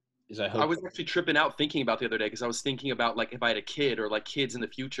 I was actually tripping out thinking about the other day because I was thinking about like if I had a kid or like kids in the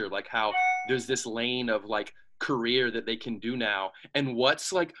future, like how there's this lane of like career that they can do now. And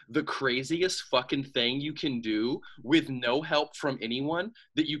what's like the craziest fucking thing you can do with no help from anyone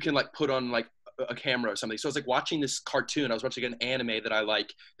that you can like put on like a camera or something. So I was like watching this cartoon. I was watching an anime that I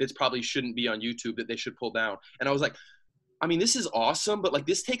like that's probably shouldn't be on YouTube that they should pull down. And I was like, I mean, this is awesome, but like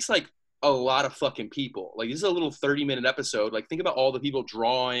this takes like a lot of fucking people. Like this is a little 30-minute episode. Like think about all the people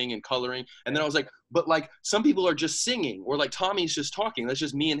drawing and coloring. And then I was like, but like some people are just singing, or like Tommy's just talking. That's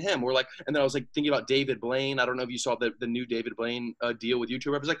just me and him. Or like, and then I was like thinking about David Blaine. I don't know if you saw the new David Blaine deal with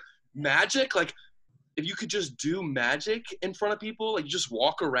YouTube. I was like, magic, like if you could just do magic in front of people, like you just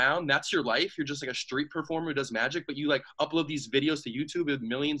walk around, that's your life. You're just like a street performer who does magic, but you like upload these videos to YouTube with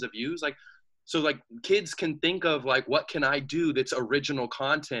millions of views. Like, so like kids can think of like, what can I do that's original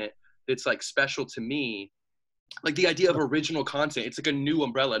content that's like special to me? Like the idea of original content, it's like a new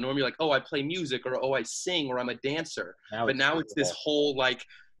umbrella. Normally like, oh, I play music, or oh, I sing, or I'm a dancer. But now it's this whole like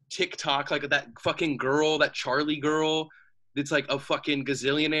TikTok, like that fucking girl, that Charlie girl that's like a fucking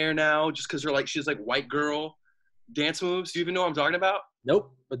gazillionaire now just because she's like white girl dance moves. Do you even know what I'm talking about?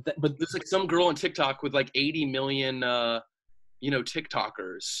 Nope. But there's like some girl on TikTok with like 80 million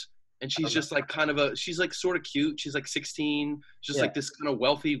TikTokers. And she's just like she's like sort of cute. She's like 16. Just like this kind of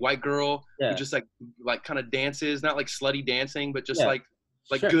wealthy white girl who just like kind of dances, not like slutty dancing, but just like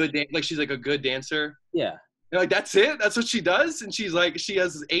sure. Good. Like she's like a good dancer. Yeah. And like, that's it. That's what she does. And she's like, she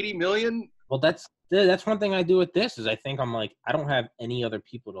has 80 million. Well, that's one thing I do with this is I think I'm like, I don't have any other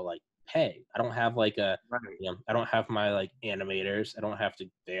people to like pay. I don't have like I don't have my like animators. I don't have to,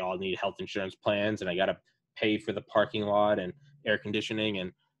 they all need health insurance plans and I got to pay for the parking lot and air conditioning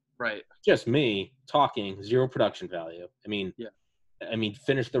and just me talking, zero production value. I mean,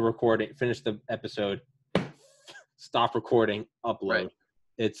 finish the recording, finish the episode, stop recording, upload.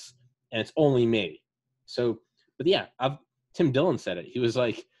 It's only me. So, but yeah, Tim Dillon said it. He was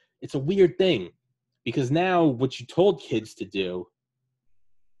like, it's a weird thing because now what you told kids to do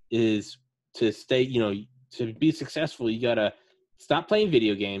is to stay, to be successful, you got to stop playing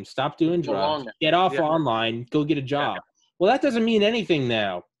video games, stop doing drugs, get off online, go get a job. Yeah. Well, that doesn't mean anything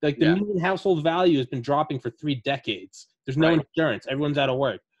now. Like the median household value has been dropping for 3 decades. There's no insurance. Everyone's out of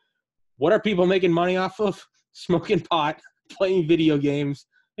work. What are people making money off of? Smoking pot, playing video games.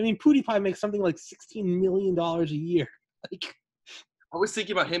 I mean, PewDiePie makes something like $16 million a year. Like, I was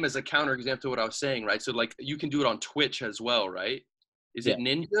thinking about him as a counterexample to what I was saying, right? So like you can do it on Twitch as well, right? Is it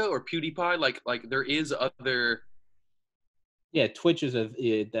Ninja or PewDiePie? Like there is other. Yeah, Twitch is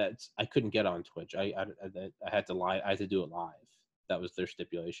that's I couldn't get on Twitch. I had to I had to do it live. That was their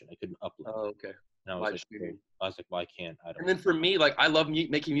stipulation. I couldn't upload. Oh, okay. And I was like, well, I can't. I don't. And then for me, like I love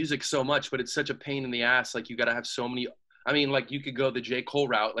making music so much, but it's such a pain in the ass. Like you got to have so many. I mean, like you could go the J. Cole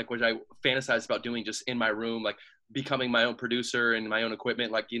route, like which I fantasized about doing just in my room, like becoming my own producer and my own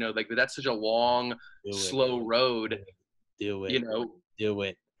equipment. Like like that's such a long, slow road. Do it. Do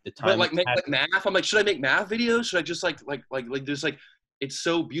it. The time. But like make like math. I'm like, should I make math videos? Should I just like there's like it's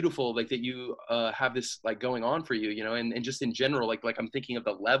so beautiful like that you have this like going on for you, and just in general, like I'm thinking of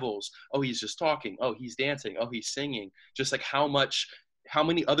the levels. Oh, he's just talking. Oh, he's dancing. Oh, he's singing. Just like how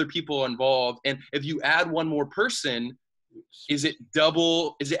many other people are involved. And if you add one more person, is it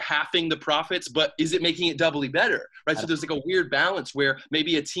halving the profits, but is it making it doubly better? Right. So there's like a weird balance where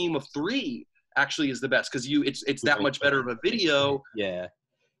maybe a team of 3 actually is the best because it's that much better of a video. Yeah.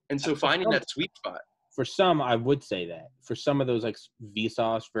 And so finding that sweet spot. For some, I would say that. For some of those like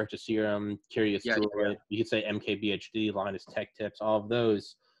Vsauce, Vertiserum, Curious Druid, you could say MKBHD, Linus Tech Tips, all of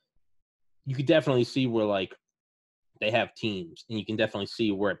those, you could definitely see where like they have teams and you can definitely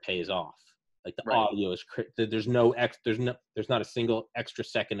see where it pays off. Like the audio is there's not a single extra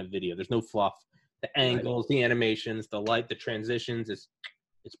second of video. There's no fluff. The angles, the animations, the light, the transitions is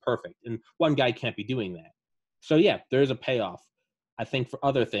It's perfect. And one guy can't be doing that. So yeah, there's a payoff. I think for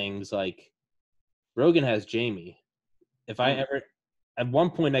other things, like Rogan has Jamie. If I ever, at one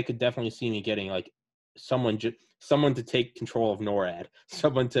point, I could definitely see me getting like someone to take control of NORAD,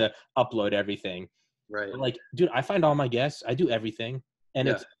 someone to upload everything. Right. But like, dude, I find all my guests, I do everything, and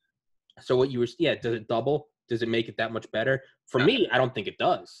it's so what you were. Yeah, does it double? Does it make it that much better? For me, I don't think it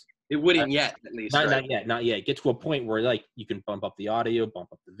does. It wouldn't yet, at least. Not yet. Get to a point where like you can bump up the audio, bump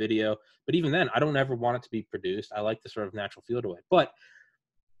up the video, but even then, I don't ever want it to be produced. I like the sort of natural feel to it. But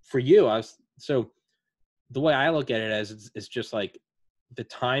for you, so the way I look at it as it's just like the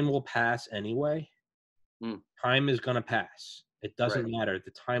time will pass anyway. Time is gonna pass. It doesn't matter.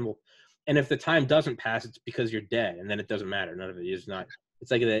 The time will, and if the time doesn't pass, it's because you're dead, and then it doesn't matter. None of it is not.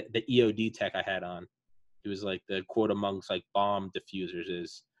 It's like the EOD tech I had on. It was like the quote amongst like bomb diffusers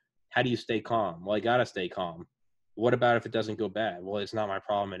is, how do you stay calm? Well, I gotta stay calm. What about if it doesn't go bad? Well, it's not my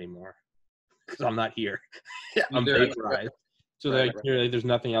problem anymore because I'm not here. I'm vaporized. So there's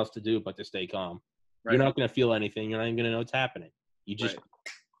nothing else to do but to stay calm. You're not gonna feel anything. You're not even gonna know what's happening. You just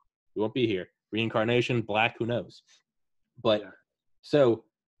you won't be here. Reincarnation, black, who knows? But so,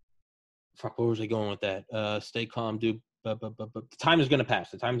 fuck, where was I going with that? Stay calm, dude. But the time is gonna pass.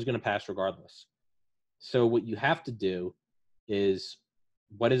 The time is gonna pass regardless. So what you have to do is,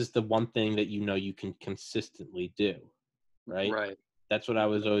 what is the one thing that you know you can consistently do, right? Right. That's what I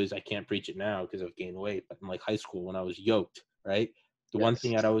was always, I can't preach it now because I've gained weight, but in like high school when I was yoked, right? The one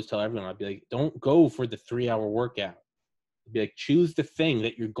thing I'd always tell everyone, I'd be like, don't go for the 3-hour workout. I'd be like, choose the thing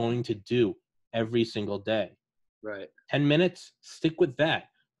that you're going to do every single day. Right. 10 minutes, stick with that.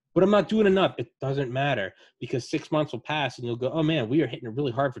 But I'm not doing enough. It doesn't matter because 6 months will pass and you'll go, oh man, we are hitting it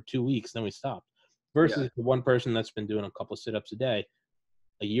really hard for 2 weeks. Then we stopped. Versus the one person that's been doing a couple of sit-ups a day,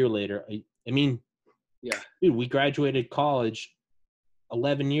 a year later. I mean, dude, we graduated college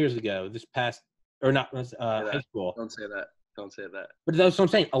 11 years ago. This past, or not, high school. Don't say that. Don't say that. But that's what I'm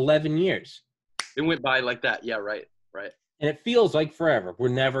saying. 11 years. It went by like that. Yeah, right. And it feels like forever. We're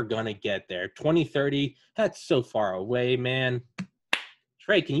never gonna get there. 2030. That's so far away, man.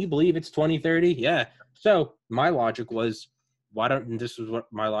 Trey, can you believe it's 2030? Yeah. So my logic was, and this was what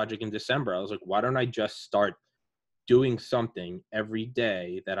my logic in December. I was like, why don't I just start doing something every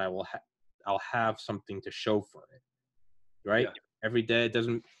day that I'll have something to show for it, right? Every day. It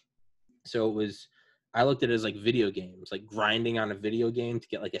doesn't. So it was. I looked at it as like video games, like grinding on a video game to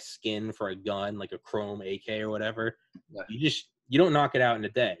get like a skin for a gun, like a Chrome AK or whatever. Yeah. You don't knock it out in a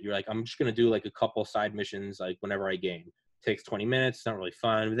day. You're like, I'm just gonna do like a couple side missions, like whenever I game. Takes 20 minutes, it's not really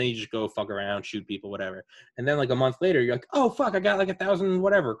fun, but then you just go fuck around, shoot people, whatever. And then like a month later, you're like, oh fuck, I got like 1,000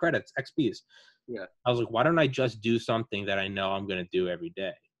 whatever credits, XPs. Yeah. I was like, why don't I just do something that I know I'm gonna do every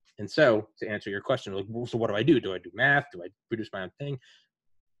day? And so to answer your question, like, so what do I do? Do I do math? Do I produce my own thing?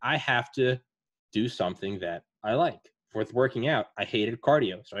 I have to do something that I like. With working out, I hated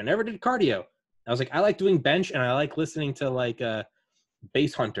cardio, so I never did cardio. I was like, I like doing bench and I like listening to like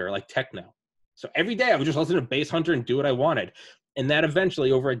Bass Hunter, like techno. So every day I would just listen to Bass Hunter and do what I wanted. And that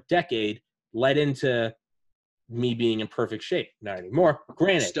eventually over a decade led into me being in perfect shape. Not anymore,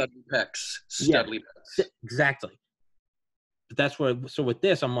 granted. Studly pecs. Exactly. But that's what, so with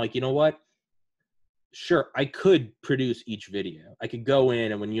this, I'm like, you know what? Sure, I could produce each video. I could go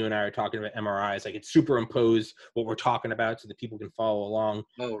in and when you and I are talking about MRIs, I could superimpose what we're talking about so that people can follow along.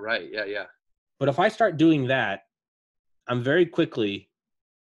 Oh, right. Yeah. But if I start doing that, I'm very quickly,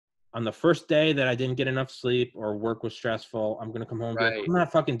 on the first day that I didn't get enough sleep or work was stressful, I'm going to come home and be like, I'm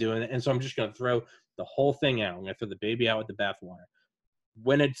not fucking doing it. And so I'm just going to throw the whole thing out. I'm going to throw the baby out with the bathwater.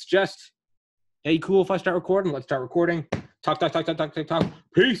 When it's just, hey, cool, if I start recording, let's start recording. Talk.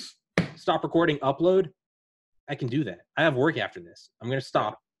 Peace. Stop recording, upload. I can do that. I have work after this. I'm going to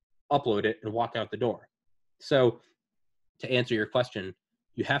stop, upload it, and walk out the door. So to answer your question,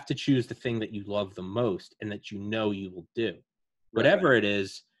 you have to choose the thing that you love the most and that you know you will do. Whatever it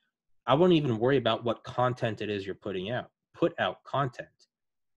is, I won't even worry about what content it is you're putting out. Put out content.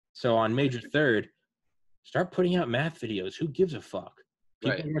 So on Major 3rd, start putting out math videos. Who gives a fuck?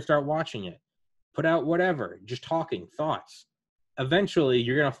 People are going to start watching it. Put out whatever, just talking, thoughts. Eventually,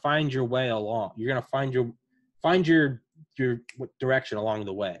 you're going to find your way along. You're going to find your direction along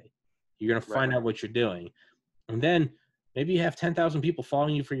the way. You're going to find out what you're doing. And then maybe you have 10,000 people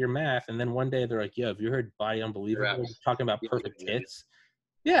following you for your math. And then one day they're like, yo, have you heard Body Unbelievable? Talking about perfect tits.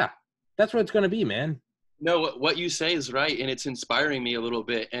 Yeah, that's what it's going to be, man. No, what you say is right. And it's inspiring me a little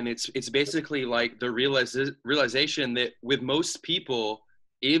bit. And it's basically like the realization that with most people,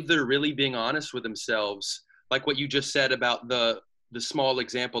 if they're really being honest with themselves, like what you just said about the small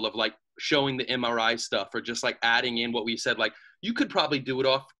example of like showing the MRI stuff or just like adding in what we said, like you could probably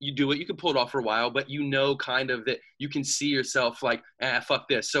you could pull it off for a while, but you know, kind of that you can see yourself like, fuck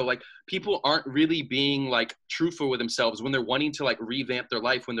this. So like people aren't really being like truthful with themselves when they're wanting to like revamp their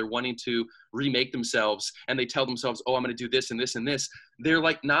life, when they're wanting to remake themselves, and they tell themselves, oh, I'm going to do this and this and this. They're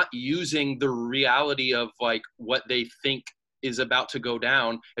like not using the reality of like what they think is about to go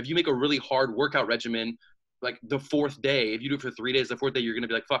down. If you make a really hard workout regimen, like the fourth day, if you do it for 3 days, the fourth day, you're going to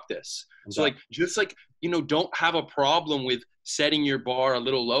be like, fuck this. So like, just like, you know, don't have a problem with setting your bar a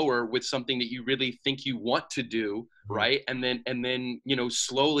little lower with something that you really think you want to do. Right. And then, you know,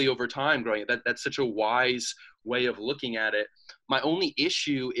 slowly over time growing it. That's such a wise way of looking at it. My only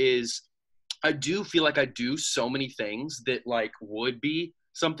issue is I do feel like I do so many things that like would be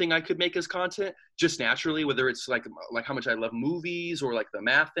something I could make as content just naturally, whether it's like how much I love movies or like the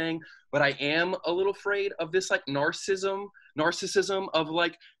math thing, but I am a little afraid of this like narcissism of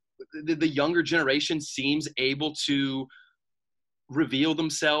like the younger generation seems able to reveal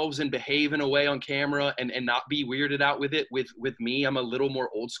themselves and behave in a way on camera and not be weirded out with it. With me, I'm a little more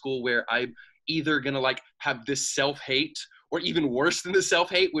old school where I'm either gonna like have this self-hate, or even worse than the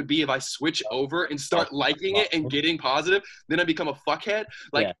self-hate would be if I switch over and start liking it and getting positive, then I become a fuckhead.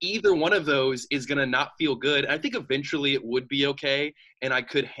 Like either one of those is going to not feel good. And I think eventually it would be okay and I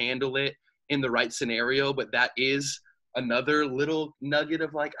could handle it in the right scenario. But that is another little nugget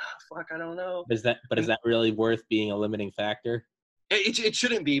of like, oh, fuck, I don't know. Is that really worth being a limiting factor? It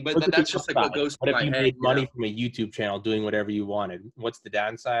shouldn't be, but that's just like what goes through my head. What if you made money from a YouTube channel doing whatever you wanted? What's the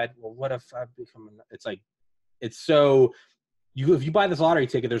downside? Well, what if I become it's like, it's so... if you buy this lottery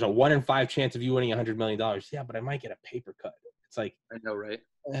ticket, there's a 1 in 5 chance of you winning $100 million. Yeah, but I might get a paper cut. It's like, I know, right?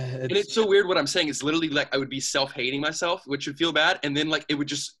 And it's so weird what I'm saying. It's literally like I would be self-hating myself, which would feel bad. And then like it would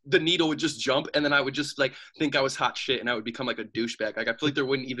just, the needle would just jump. And then I would just like think I was hot shit and I would become like a douchebag. Like I feel like there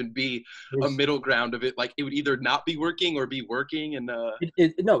wouldn't even be a middle ground of it. Like it would either not be working or be working. And no,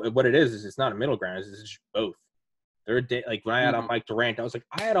 what it is it's not a middle ground. It's just both. Third day, like when I had on Mike Durant, I was like,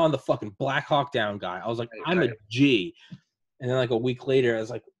 I had on the fucking Black Hawk Down guy. I was like, I'm a G. And then like a week later, I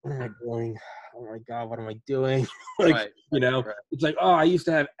was like, what am I doing? Oh my God, what am I doing? Like, you know, it's like, oh, I used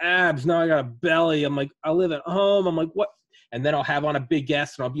to have abs. Now I got a belly. I'm like, I live at home. I'm like, what? And then I'll have on a big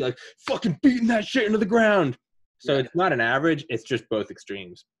guest and I'll be like, fucking beating that shit into the ground. So it's not an average. It's just both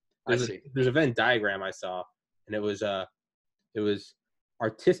extremes. There's a Venn diagram I saw, and it was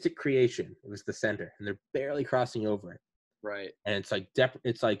artistic creation. It was the center, and they're barely crossing over it. Right. And it's like,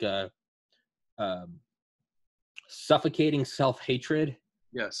 it's like a, suffocating self-hatred,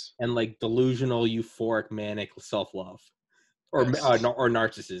 and like delusional, euphoric, manic self-love, or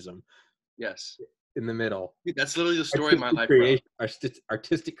narcissism, in the middle. Dude, that's literally the story of my life, bro.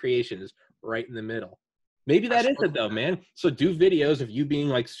 Artistic creation is right in the middle. Maybe that is it though, man. So do videos of you being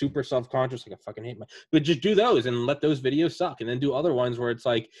like super self-conscious, like I fucking hate but just do those and let those videos suck, and then do other ones where it's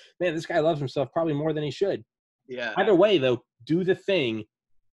like, man, this guy loves himself probably more than he should. Either way though, do the thing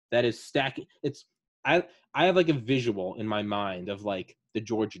that is stacking. I have like a visual in my mind of like the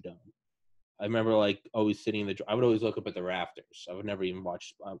Georgia Dome. I remember like always sitting I would always look up at the rafters. I would never even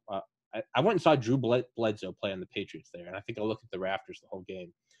watch. I went and saw Drew Bledsoe play on the Patriots there, and I think I looked at the rafters the whole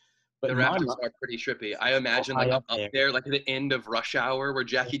game. But the rafters are pretty trippy. I imagine like up there, like at the end of Rush Hour, where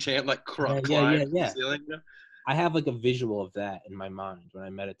Jackie Chan like climbs the ceiling. I have like a visual of that in my mind when I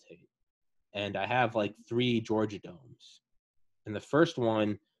meditate, and I have like 3 Georgia Domes, and the first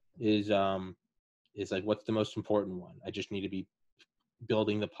one is like, what's the most important one? I just need to be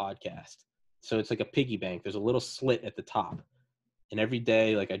building the podcast. So it's like a piggy bank. There's a little slit at the top. And every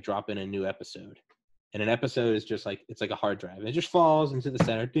day, like I drop in a new episode. And an episode is just like, it's like a hard drive. And it just falls into the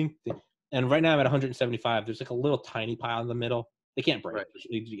center. Ding, ding. And right now I'm at 175. There's like a little tiny pile in the middle. They can't break.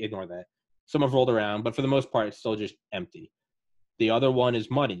 Ignore that. Some have rolled around, but for the most part, it's still just empty. The other one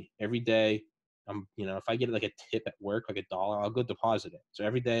is money. Every day, if I get like a tip at work, like $1, I'll go deposit it. So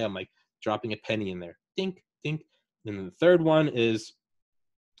every day I'm like, dropping a penny in there, dink, dink. And then the third one is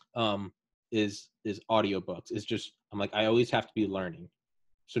audiobooks. It's just, I'm like, I always have to be learning.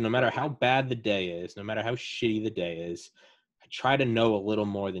 So no matter how bad the day is, no matter how shitty the day is, I try to know a little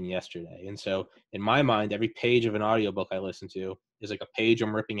more than yesterday. And so in my mind, every page of an audiobook I listen to is like a page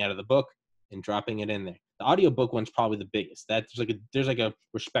I'm ripping out of the book and dropping it in there. The audiobook one's probably the biggest. There's like a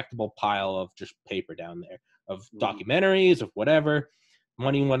respectable pile of just paper down there of documentaries, of whatever.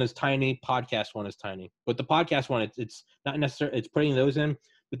 Money one is tiny, podcast one is tiny. But the podcast one, it's not necessarily, it's putting those in,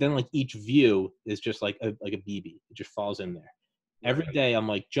 but then like each view is just like a BB. It just falls in there. Every day I'm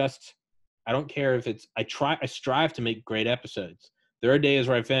like, I don't care if I strive to make great episodes. There are days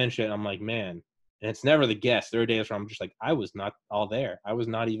where I finish it and I'm like, man, and it's never the guest. There are days where I'm just like, I was not all there. I was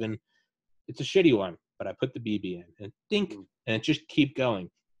not even It's a shitty one, but I put the BB in and think, and it just keep going.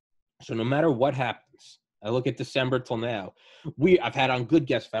 So no matter what happens, I look at December till now. I've had on good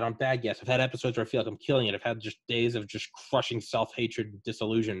guests, I've had on bad guests. I've had episodes where I feel like I'm killing it. I've had just days of just crushing self-hatred and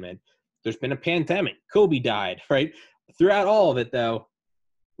disillusionment. There's been a pandemic. Kobe died, right? Throughout all of it, though,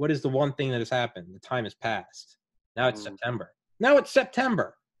 what is the one thing that has happened? The time has passed. Now it's September. Now it's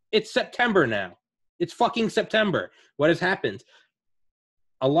September. It's September now. It's fucking September. What has happened?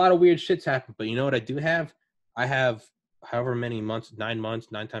 A lot of weird shit's happened, but you know what I do have? I have however many months, 9 months,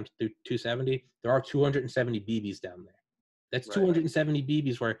 9 times 270. There are 270 BBs down there. That's right. 270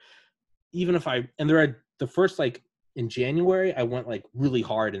 BBs where even if and there are the first, like in January, I went like really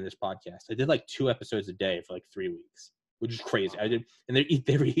hard in this podcast. I did like 2 episodes a day for like 3 weeks, which is crazy. I did, and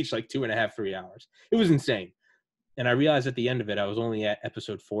they were each like 2.5, 3 hours. It was insane. And I realized at the end of it, I was only at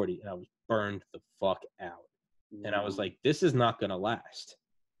episode 40 and I was burned the fuck out. And I was like, this is not going to last.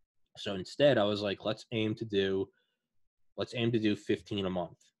 So instead I was like, let's aim to do 15 a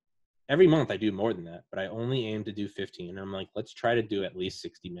month. Every month I do more than that, but I only aim to do 15. And I'm like, let's try to do at least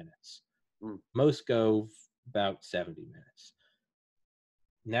 60 minutes. Most go about 70 minutes.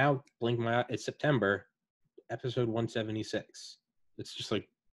 Now, blink my eye, it's September, episode 176. It's just like,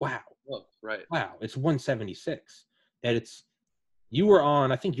 wow. Oh, right. Wow, it's 176. And you were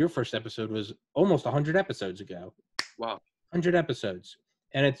on, I think your first episode was almost 100 episodes ago. Wow. 100 episodes.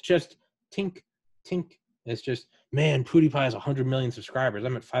 And it's just tink, tink. It's just, man, PewDiePie has 100 million subscribers.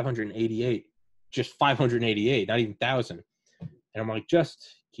 I'm at 588. Just 588, not even 1,000. And I'm like,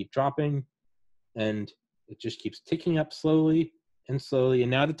 just keep dropping. And it just keeps ticking up slowly and slowly.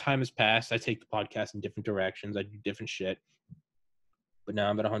 And now the time has passed. I take the podcast in different directions. I do different shit. But now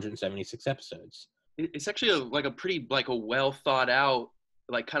I'm at 176 episodes. It's actually a pretty well thought out,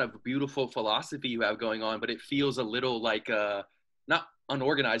 like kind of beautiful philosophy you have going on, but it feels a little like not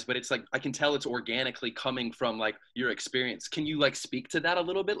unorganized, but it's like I can tell it's organically coming from like your experience. Can you like speak to that a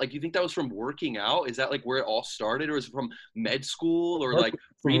little bit? Like, do you think that was from working out? Is that like where it all started, or is it from med school, or like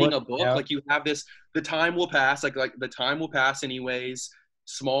reading a book? Like you have this, the time will pass, like the time will pass anyways,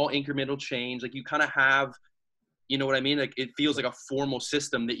 small incremental change. Like you kind of have, you know what I mean? Like it feels like a formal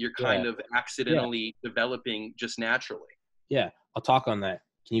system that you're kind of accidentally developing just naturally. Yeah, I'll talk on that.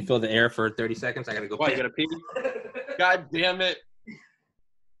 Can you fill the air for 30 seconds? I gotta go. Why, you gotta pee? God damn it.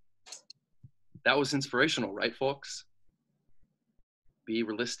 That was inspirational, right, folks? Be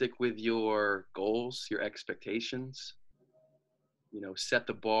realistic with your goals, your expectations. You know, set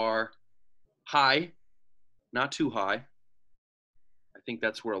the bar high, not too high. I think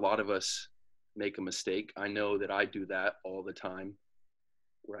that's where a lot of us make a mistake. I know that I do that all the time,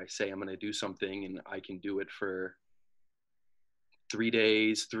 where I say I'm going to do something and I can do it for 3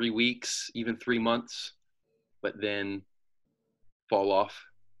 days, 3 weeks, even 3 months, but then fall off.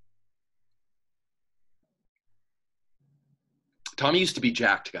 Tommy used to be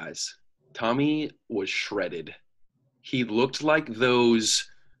jacked, guys. Tommy was shredded. He looked like those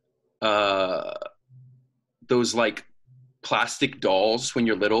like plastic dolls when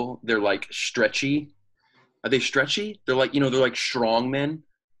you're little. They're like stretchy. Are they stretchy? They're like, you know, they're like strong men,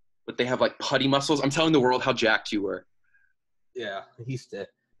 but they have like putty muscles. I'm telling the world how jacked you were. Yeah,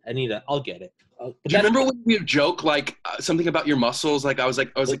 I'll get it. Do you remember when we joke like something about your muscles? Like I was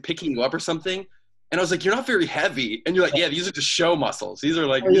picking you up or something. And I was like, you're not very heavy. And you're like, yeah, these are just show muscles. These are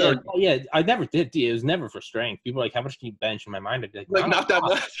like, I never did. It was never for strength. People are like, how much can you bench? In my mind, I'd be like, not that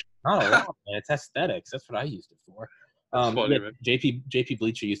much. Not a lot, man. It's aesthetics. That's what I used it for. Funny, JP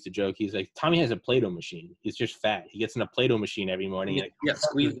Bleacher used to joke. He's like, Tommy has a Play-Doh machine. He's just fat. He gets in a Play-Doh machine every morning.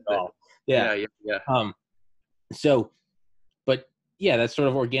 Squeeze it. Yeah. So, but yeah, that sort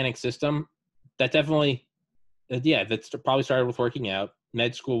of organic system, that definitely, that's probably started with working out.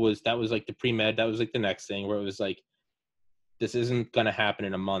 Med school was like the pre-med. That was like the next thing where it was like, this isn't going to happen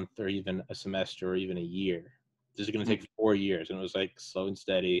in a month or even a semester or even a year. This is going to take 4 years. And it was like slow and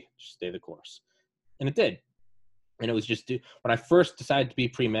steady, just stay the course. And it did. And it was just, when I first decided to be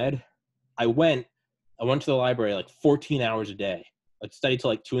pre-med, I went to the library like 14 hours a day. I'd study till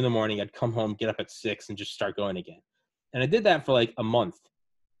like 2 a.m. I'd come home, get up at 6 and just start going again. And I did that for like a month.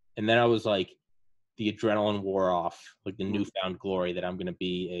 And then I was like, the adrenaline wore off, like the newfound glory that I'm going to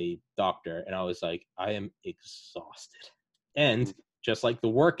be a doctor. And I was like, I am exhausted. And just like the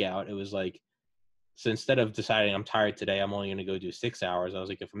workout, it was like, so instead of deciding I'm tired today, I'm only going to go do 6 hours. I was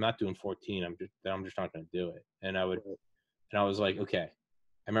like, if I'm not doing 14, I'm just not going to do it. And I was like, okay.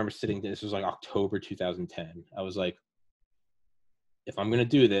 I remember this was like October 2010. I was like, if I'm going to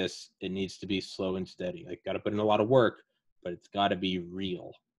do this, it needs to be slow and steady. Like, got to put in a lot of work, but it's got to be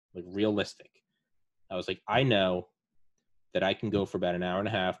real, like realistic. I was like, I know that I can go for about an hour and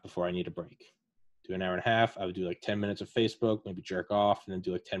a half before I need a break. Do an hour and a half. I would do like 10 minutes of Facebook, maybe jerk off, and then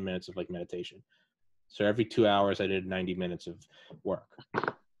do like 10 minutes of like meditation. So every 2 hours, I did 90 minutes of work.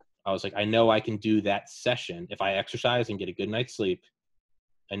 I was like, I know I can do that session. If I exercise and get a good night's sleep,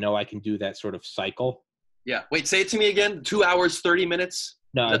 I know I can do that sort of cycle. Yeah. Wait, say it to me again. 2 hours, 30 minutes?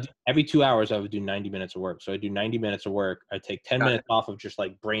 No, every 2 hours, I would do 90 minutes of work. So I do 90 minutes of work. I take 10 minutes off of just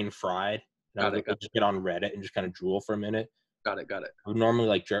like brain fried. And I would just get on Reddit and just kind of drool for a minute. Got it. I would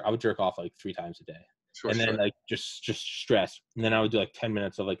normally I would jerk off like 3 times a day. Sure, and then like just stress. And then I would do like 10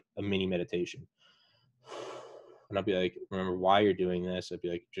 minutes of like a mini meditation. And I'll be like, remember why you're doing this. I'd be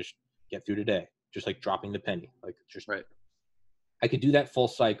like, just get through today. Just like dropping the penny. Like just right. I could do that full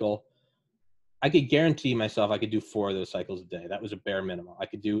cycle. I could guarantee myself I could do 4 of those cycles a day. That was a bare minimum. I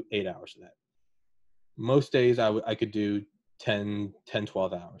could do 8 hours of that. Most days I could do 10,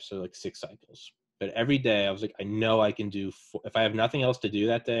 12 hours. So like 6 cycles. But every day I was like, I know I can do 4. If I have nothing else to do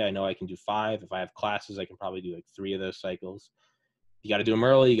that day, I know I can do 5. If I have classes, I can probably do like 3 of those cycles. You got to do them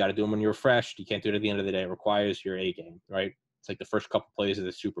early. You got to do them when you're refreshed. You can't do it at the end of the day. It requires your A game, right? It's like the first couple plays of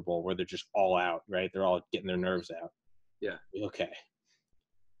the Super Bowl where they're just all out, right? They're all getting their nerves out. Yeah. Okay.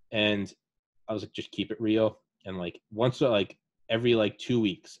 And I was like, just keep it real. And like once, like every like 2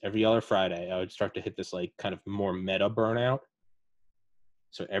 weeks, every other Friday, I would start to hit this like kind of more meta burnout.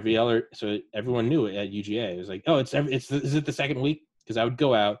 So everyone knew it at UGA. It was like, oh, is it the second week? Because I would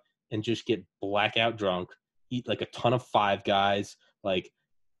go out and just get blackout drunk, eat like a ton of Five Guys, like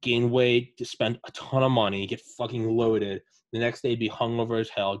gain weight, to spend a ton of money, get fucking loaded. The next day be hungover as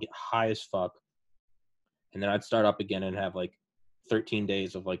hell, get high as fuck. And then I'd start up again and have like 13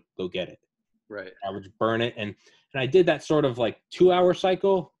 days of like, go get it. Right. I would burn it. And I did that sort of like 2-hour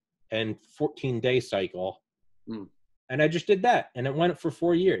cycle and 14-day cycle. Mm. And I just did that. And it went for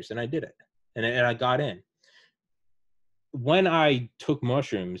 4 years and I did it. And I got in. When I took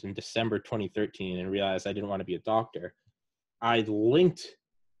mushrooms in December 2013 and realized I didn't want to be a doctor, I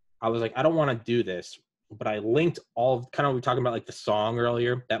was like, I don't want to do this. But I linked all kind of, we were talking about like the song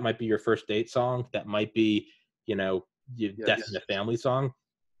earlier. That might be your first date song. That might be, your Death in the Family song.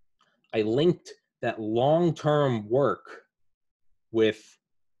 I linked that long-term work with,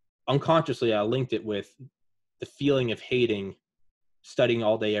 unconsciously, I linked it with the feeling of hating studying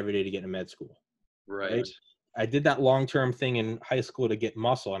all day, every day to get into med school. Right. I did that long-term thing in high school to get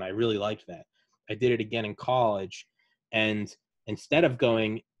muscle, and I really liked that. I did it again in college, and instead of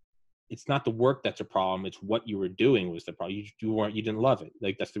going, it's not the work that's a problem, it's what you were doing was the problem. You didn't love it.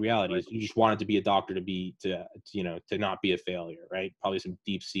 Like that's the reality. Right. You just wanted to be a doctor to not be a failure, right? Probably some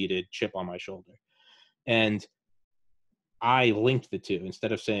deep-seated chip on my shoulder. And I linked the two.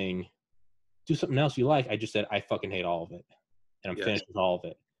 Instead of saying, do something else you like, I just said, I fucking hate all of it. And I'm finished with all of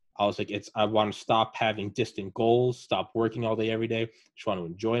it. I was like, I want to stop having distant goals, stop working all day, every day. Just want to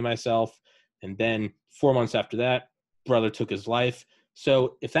enjoy myself. And then 4 months after that, brother took his life.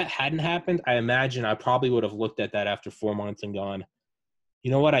 So if that hadn't happened, I imagine I probably would have looked at that after 4 months and gone,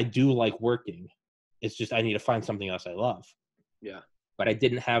 you know what? I do like working. It's just, I need to find something else I love. Yeah. But I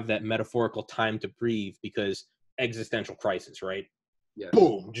didn't have that metaphorical time to breathe because existential crisis, right? Yes.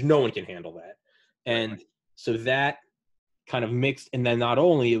 Boom. No one can handle that. And so that kind of mixed. And then not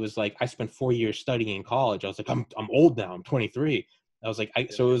only, it was like, I spent 4 years studying in college. I was like, I'm old now. I'm 23. I was like,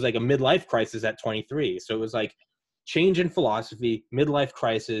 so it was like a midlife crisis at 23. So it was like change in philosophy, midlife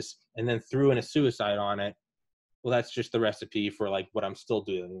crisis, and then threw in a suicide on it. Well, that's just the recipe for like what I'm still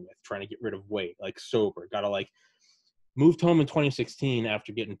dealing with, trying to get rid of weight, like sober. Got to like moved home in 2016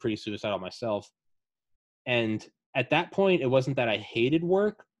 after getting pretty suicidal myself. And at that point, it wasn't that I hated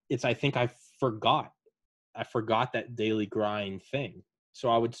work. It's, I think I forgot that daily grind thing. So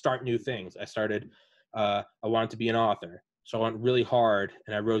I would start new things. I started, I wanted to be an author. So I went really hard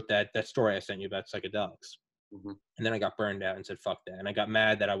and I wrote that story I sent you about psychedelics. Mm-hmm. And then I got burned out and said, fuck that. And I got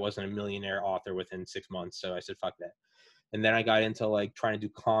mad that I wasn't a millionaire author within 6 months. So I said, fuck that. And then I got into like trying to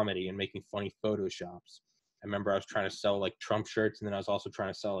do comedy and making funny Photoshops. I remember I was trying to sell like Trump shirts. And then I was also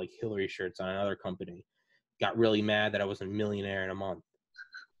trying to sell like Hillary shirts on another company. Got really mad that I wasn't a millionaire in a month.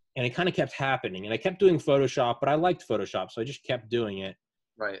 And it kind of kept happening. And I kept doing Photoshop, but I liked Photoshop. So I just kept doing it.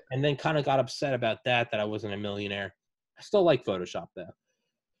 Right. And then kind of got upset about that I wasn't a millionaire. I still like Photoshop though.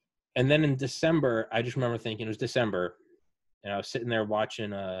 And then in December, I just remember thinking, it was December, and I was sitting there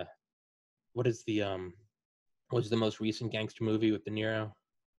watching, what's the most recent gangster movie with De Niro?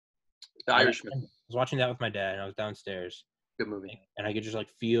 The Irishman. I was watching that with my dad, and I was downstairs. Good movie. And I could just like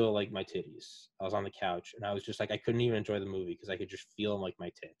feel like my titties. I was on the couch, and I was just like, I couldn't even enjoy the movie because I could just feel like my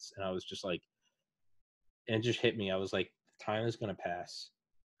tits. And I was just like, and it just hit me. I was like, time is going to pass.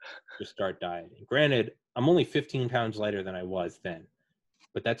 just start dieting. Granted, I'm only 15 pounds lighter than I was then,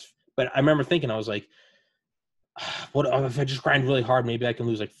 but I remember thinking, I was like, what if I just grind really hard? Maybe I can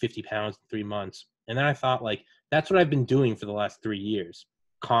lose like 50 pounds in 3 months. And then I thought, like, that's what I've been doing for the last 3 years: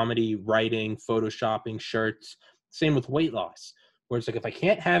 comedy, writing, photoshopping, shirts. Same with weight loss, where it's like, if I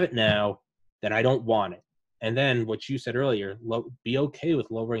can't have it now, then I don't want it. And then what you said earlier, be okay with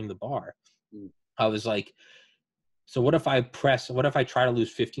lowering the bar. I was like, so what if I try to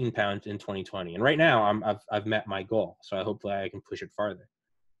lose 15 pounds in 2020? And right now I've met my goal. So hopefully I can push it farther.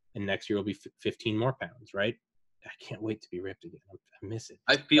 And next year will be 15 more pounds, right? I can't wait to be ripped again. I miss it.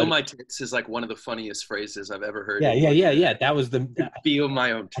 I feel my tits is like one of the funniest phrases I've ever heard. Yeah. That was the feel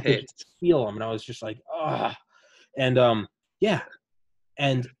my own tits. Feel them, and I was just like, ah. And yeah.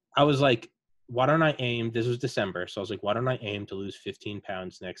 And I was like, why don't I aim? This was December, so I was like, why don't I aim to lose 15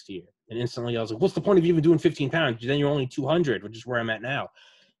 pounds next year? And instantly I was like, what's the point of you even doing 15 pounds? Then you're only 200, which is where I'm at now.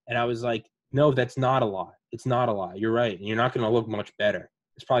 And I was like, no, that's not a lot. It's not a lot. You're right. And you're not going to look much better.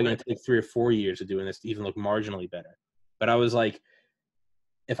 It's probably going to take 3 or 4 years of doing this to even look marginally better. But I was like,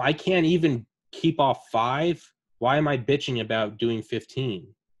 if I can't even keep off 5, why am I bitching about doing 15?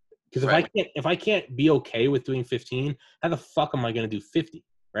 Because if I can't be okay with doing 15, how the fuck am I going to do 50?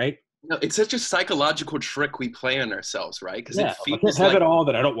 Right? No, it's such a psychological trick we play on ourselves, right? Because it feels like, it all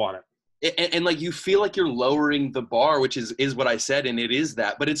that I don't want it. And like you feel like you're lowering the bar, which is what I said, and it is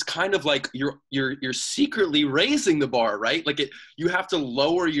that. But it's kind of like you're secretly raising the bar, right? Like you have to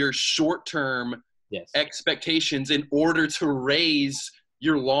lower your short-term expectations in order to raise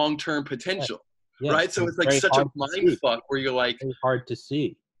your long-term potential, right? So it's like such a mind fuck where you're like, it's hard to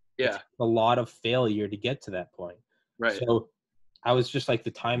see. Yeah, it's a lot of failure to get to that point. Right. So I was just like, the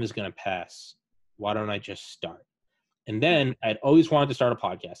time is going to pass. Why don't I just start? And then I'd always wanted to start a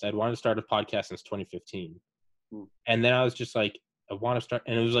podcast. I'd wanted to start a podcast since 2015. And then I was just like, I want to start.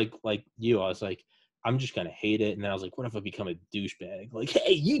 And it was like you, I was like, I'm just going to hate it. And then I was like, what if I become a douchebag? Like,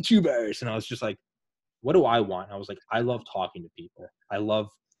 hey, YouTubers. And I was just like, what do I want? And I was like, I love talking to people.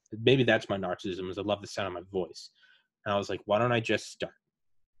 Maybe that's my narcissism, is I love the sound of my voice. And I was like, why don't I just start?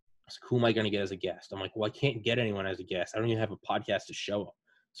 I was like, who am I going to get as a guest? I'm like, well, I can't get anyone as a guest. I don't even have a podcast to show up.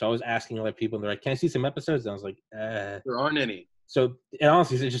 So I was asking other people, and they're like, can I see some episodes? And I was like, there aren't any. So, and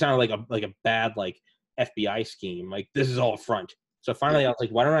honestly, it just sounded like a bad, like, FBI scheme. Like, this is all a front. So finally I was like,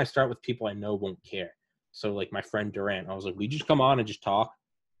 why don't I start with people I know won't care? So like my friend Durant, I was like, we just come on and just talk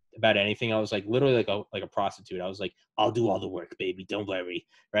about anything. I was like, literally like a prostitute. I was like, I'll do all the work, baby. Don't worry.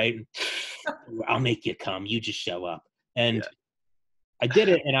 Right. I'll make you come. You just show up. And I did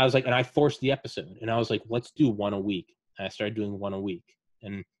it. And I was like, and I forced the episode, and I was like, let's do one a week. And I started doing one a week.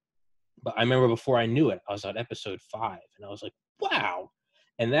 But I remember before I knew it, I was on episode 5, and I was like, wow.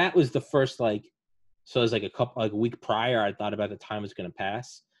 And that was the first, like, so it was like a week prior, I thought about the time is going to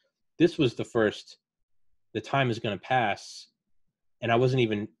pass. This was the time is going to pass. And I wasn't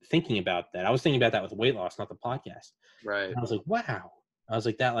even thinking about that. I was thinking about that with weight loss, not the podcast. Right. And I was like, wow. I was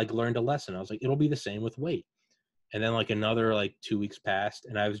like, that like learned a lesson. I was like, it'll be the same with weight. And then like another like 2 weeks passed,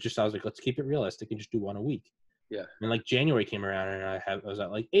 and I was like, let's keep it realistic and just do one a week. Yeah. And like January came around, and I was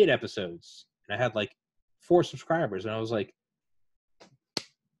at like 8 episodes, and I had like 4 subscribers, and I was like,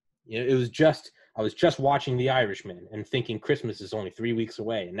 I was just watching The Irishman and thinking Christmas is only 3 weeks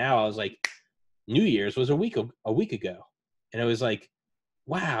away. And now I was like, New Year's was a week ago. And it was like,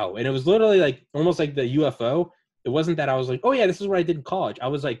 wow. And it was literally like, almost like the UFO. It wasn't that I was like, oh yeah, this is what I did in college. I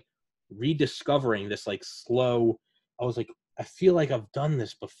was like rediscovering this like slow, I was like, I feel like I've done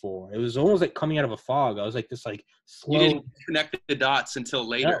this before. It was almost like coming out of a fog. I was like this like slow. You didn't connect the dots until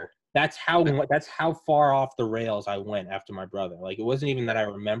later. No, that's how far off the rails I went after my brother. Like it wasn't even that I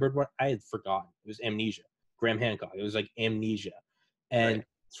remembered what I had forgotten. It was amnesia. Graham Hancock. It was like amnesia. And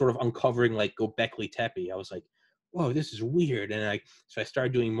sort of uncovering like Gobekli Tepe. I was like, whoa, this is weird. And so I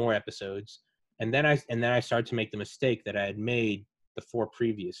started doing more episodes. And then I started to make the mistake that I had made the 4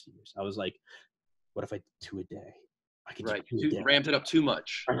 previous years. I was like, what if I did 2 a day? I could do 2 a day. Ramped it up too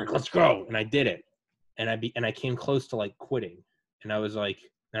much. I'm like, let's go. And I did it. And I came close to like quitting. And I was like,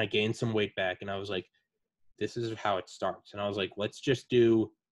 and I gained some weight back. And I was like, this is how it starts. And I was like, let's just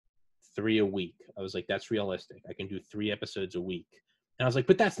do 3 a week. I was like, that's realistic. I can do 3 episodes a week. And I was like,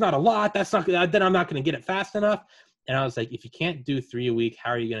 but that's not a lot. Then I'm not going to get it fast enough. And I was like, if you can't do 3 a week, how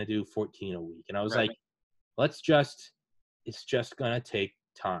are you going to do 14 a week? And I was like, it's just going to take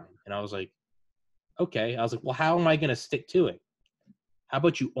time. And I was like, okay. I was like, well, how am I going to stick to it? How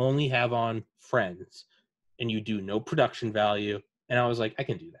about you only have on friends and you do no production value? And I was like, I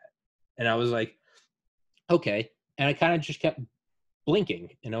can do that. And I was like, okay. And I kind of just kept blinking.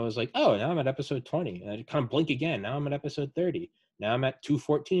 And I was like, oh, now I'm at episode 20. And I kind of blink again. Now I'm at episode 30. Now I'm at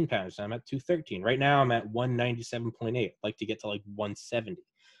 214 pounds. Now I'm at 213. Right now I'm at 197.8. I'd like to get to like 170.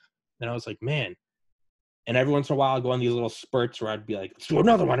 And I was like, man. And every once in a while I'd go on these little spurts where I'd be like, let's do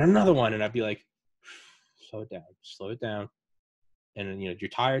another one. And I'd be like, slow it down. And then, you're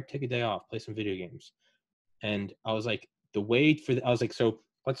tired, take a day off, play some video games. And I was like, so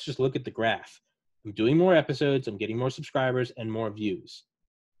let's just look at the graph. I'm doing more episodes. I'm getting more subscribers and more views.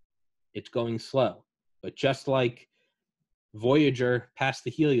 It's going slow. But just like Voyager past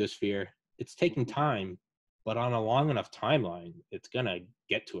the heliosphere, it's taking time, but on a long enough timeline, it's going to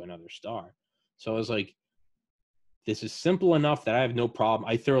get to another star. So I was like, this is simple enough that I have no problem.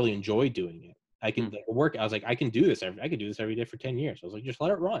 I thoroughly enjoy doing it. I can work. I was like, I can do this every day for 10 years. I was like, just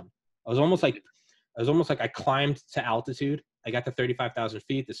let it run. I was almost like I climbed to altitude. I got to 35,000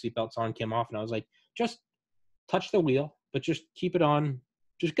 feet. The seatbelt's on, came off, and I was like, just touch the wheel, but just keep it on.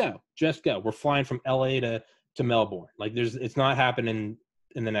 Just go. We're flying from LA to Melbourne. Like it's not happening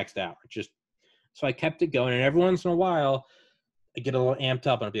in the next hour. So I kept it going. And every once in a while I get a little amped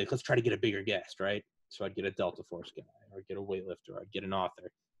up and I'd be like, let's try to get a bigger guest. Right. So I'd get a Delta Force guy or get a weightlifter, or I'd get an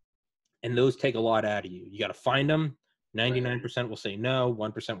author. And those take a lot out of you. You got to find them. 99% will say no.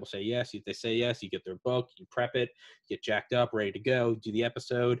 1% will say yes. If they say yes, you get their book, you prep it, get jacked up, ready to go, do the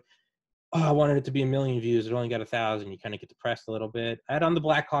episode. Oh, I wanted it to be 1 million views. It only got 1,000. You kind of get depressed a little bit. I had on the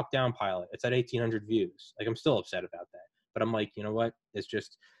Black Hawk Down pilot. It's at 1,800 views. Like, I'm still upset about that. But I'm like, you know what? It's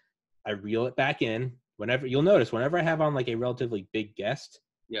just, I reel it back in. You'll notice, whenever I have on like a relatively big guest,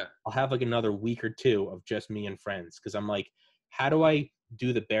 I'll have like another week or two of just me and friends. Cause I'm like, how do I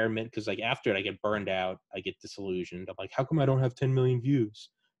do the bare minimum? Cause like after it, I get burned out. I get disillusioned. I'm like, how come I don't have 10 million views?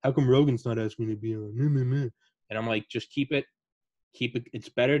 How come Rogan's not asking me to be on? And I'm like, just keep it. It's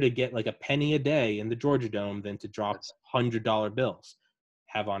better to get like a penny a day in the Georgia Dome than to drop $100 bills.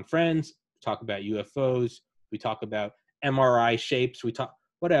 Have on friends, talk about UFOs. We talk about MRI shapes. We talk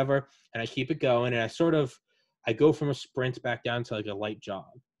whatever. And I keep it going. And I go from a sprint back down to like a light jog.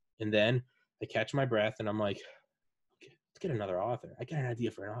 And then I catch my breath and I'm like, okay, let's get another author. I got an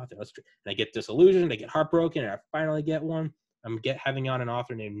idea for an author. And I get disillusioned. I get heartbroken. And I finally get one. I'm having on an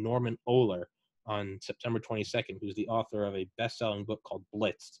author named Norman Ohler on September 22nd, who's the author of a best-selling book called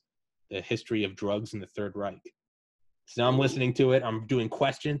Blitzed, The History of Drugs in the Third Reich. So now I'm listening to it. I'm doing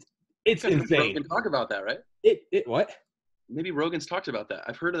questions. It's insane. Rogan talk about that, right? What? Maybe Rogan's talked about that.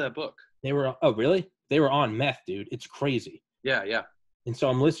 I've heard of that book. Oh, really? They were on meth, dude. It's crazy. Yeah. And so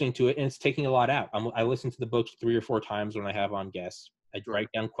I'm listening to it, and it's taking a lot out. I listen to the books 3 or 4 times when I have on guests. I write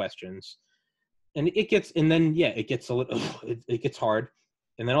down questions. And it gets a little, it gets hard.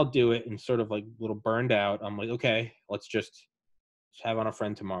 And then I'll do it and sort of like a little burned out. I'm like, okay, let's just have on a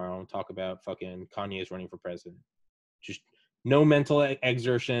friend tomorrow and talk about fucking Kanye's running for president. Just no mental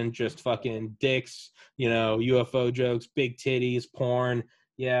exertion, just fucking dicks, UFO jokes, big titties, porn.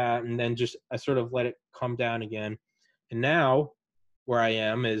 Yeah. And then I sort of let it come down again. And now where I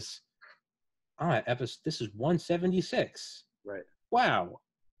am is, this is 176. Right. Wow.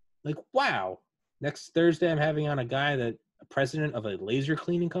 Next Thursday, I'm having on a president of a laser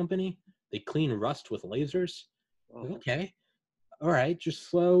cleaning company. They clean rust with lasers. Oh. Okay. All right. Just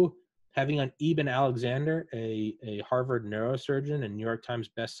slow. Having on Eben Alexander, a Harvard neurosurgeon and New York Times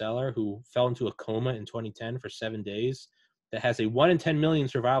bestseller who fell into a coma in 2010 for 7 days, that has a 1 in 10 million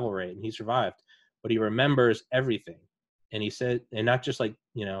survival rate, and he survived, but he remembers everything. And he said, and not just like,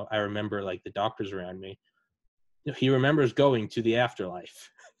 I remember like the doctors around me. He remembers going to the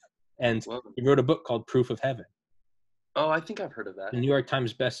afterlife. And he wrote a book called Proof of Heaven. Oh, I think I've heard of that. The New York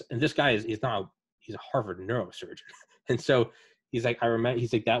Times and this guy he's a Harvard neurosurgeon. And so he's like,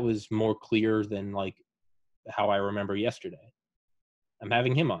 that was more clear than like how I remember yesterday. I'm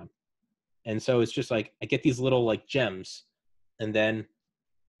having him on. And so it's just like, I get these little like gems, and then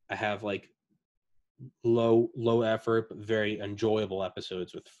I have like low effort, but very enjoyable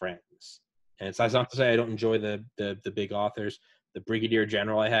episodes with friends. And it's not to say I don't enjoy the big authors. The Brigadier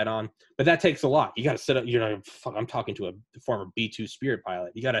General I had on, but that takes a lot. You got to sit up, I'm talking to a former B-2 Spirit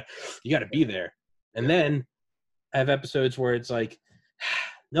pilot. You got to be there. And then I have episodes where it's like,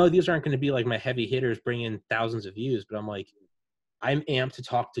 no, these aren't going to be like my heavy hitters bringing thousands of views, but I'm like, I'm amped to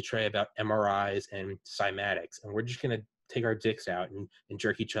talk to Trey about MRIs and cymatics, and we're just going to take our dicks out and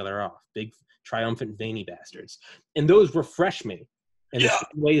jerk each other off. Big, triumphant, veiny bastards. And those refresh me in the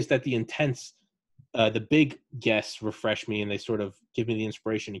same ways that the big guests refresh me, and they sort of give me the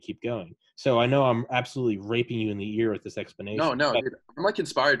inspiration to keep going. So I know I'm absolutely raping you in the ear with this explanation. No, dude, I'm like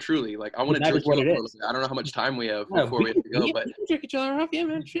inspired truly. Like I want to jerk you up a little bit. I don't know how much time we have before we have to go, but jerk each other off, yeah,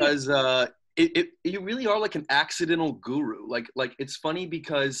 man. Because you really are like an accidental guru. Like it's funny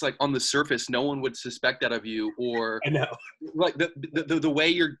because like on the surface, no one would suspect that of you, or I know. like the way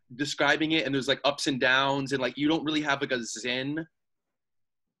you're describing it, and there's like ups and downs, and like you don't really have like a Zen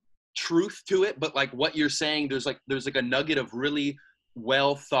truth to it, but like what you're saying, there's like a nugget of really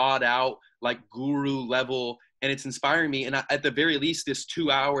well thought out, like guru level, and it's inspiring me. And at the very least, this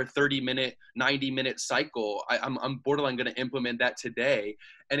 2 hour, 30-minute, 90-minute cycle, I'm borderline going to implement that today.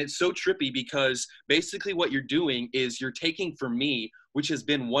 And it's so trippy because basically what you're doing is you're taking, for me, which has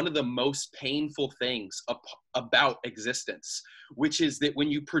been one of the most painful things about existence, which is that when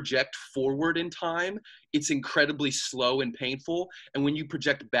you project forward in time, it's incredibly slow and painful. And when you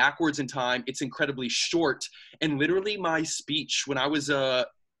project backwards in time, it's incredibly short. And literally my speech when I was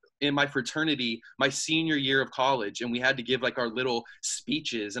in my fraternity, my senior year of college, and we had to give like our little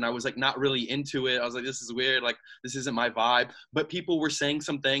speeches, and I was like not really into it. I was like, this is weird, like this isn't my vibe. But people were saying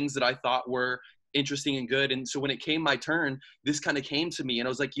some things that I thought were interesting and good. And so when it came my turn, this kind of came to me, and I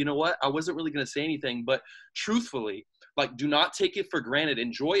was like, you know what? I wasn't really going to say anything, but truthfully, like, do not take it for granted.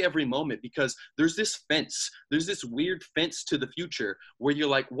 Enjoy every moment, because there's this weird fence to the future where you're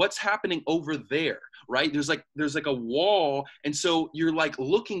like, what's happening over there? Right? There's like a wall. And so you're like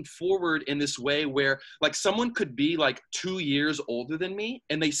looking forward in this way where like someone could be like 2 years older than me,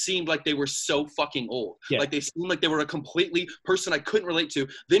 and they seemed like they were so fucking old. Yeah. Like they seemed like they were a completely person I couldn't relate to.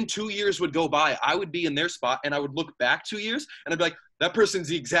 Then 2 years would go by. I would be in their spot, and I would look back 2 years, and I'd be like, that person's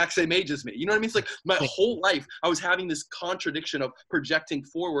the exact same age as me. You know what I mean? It's like my whole life, I was having this contradiction of projecting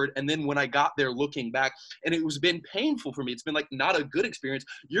forward. And then when I got there, looking back, and it was been painful for me. It's been like not a good experience.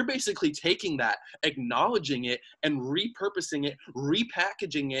 You're basically taking that, acknowledging it, and repurposing it,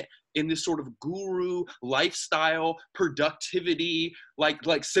 repackaging it in this sort of guru lifestyle productivity like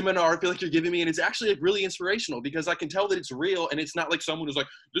seminar I feel like you're giving me. And it's actually like really inspirational, because I can tell that it's real, and it's not like someone who's like,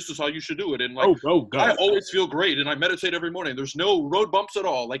 this is how you should do it, and like I always feel great and I meditate every morning, there's no road bumps at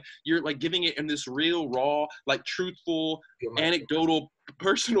all. Like you're like giving it in this real, raw, like truthful, anecdotal,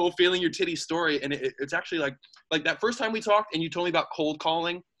 personal, feeling your titty story. And it's actually like that first time we talked and you told me about cold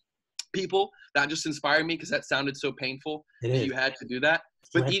calling people, that just inspired me, because that sounded so painful that you had to do that.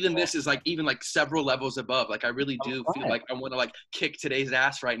 But even this is like even like several levels above. Like I really do feel like I want to like kick today's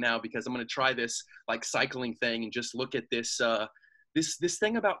ass right now, because I'm going to try this like cycling thing and just look at this this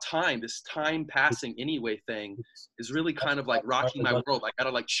thing about time, this time passing anyway thing is really kind of like rocking my world. I got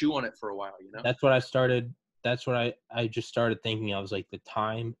to like chew on it for a while, you know? That's what I started. That's what I just started thinking. I was like, the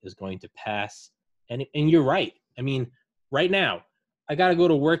time is going to pass. And you're right. I mean, right now, I got to go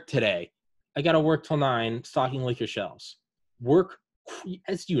to work today. I got to work till 9, stocking liquor shelves. Work,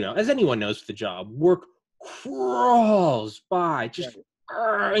 as you know, as anyone knows for the job, work crawls by. Just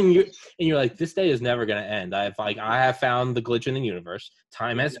and you're like, this day is never going to end. I have found the glitch in the universe.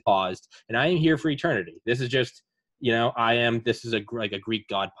 Time has paused, and I am here for eternity. This is just, this is like a Greek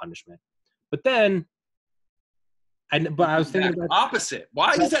god punishment. But then, but I was thinking about opposite.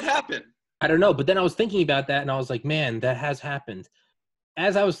 Why does that happen? I don't know. But then I was thinking about that, and I was like, man, that has happened.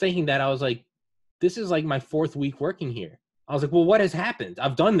 As I was thinking that, I was like, this is like my 4th week working here. I was like, well, what has happened?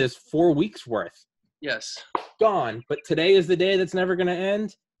 I've done this 4 weeks worth. Yes. Gone. But today is the day that's never going to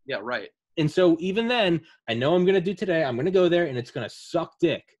end. Yeah, right. And so even then, I know I'm going to do today. I'm going to go there, and it's going to suck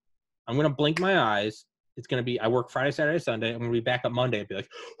dick. I'm going to blink my eyes. It's going to be, I work Friday, Saturday, Sunday. I'm going to be back up Monday and be like,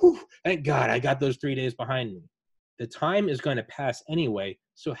 whew, thank God I got those 3 days behind me. The time is going to pass anyway,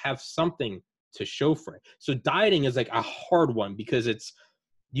 so have something to show for it. So dieting is like a hard one, because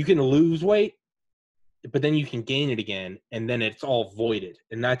you can lose weight, but then you can gain it again, and then it's all voided.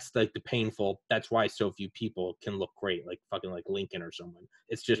 And that's like the painful, that's why so few people can look great, like fucking like Lincoln or someone.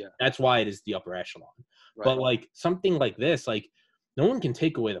 It's just, that's why it is the upper echelon. Right. But like something like this, like no one can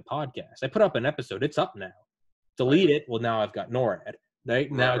take away the podcast. I put up an episode, it's up now. Delete it. Well, now I've got NORAD,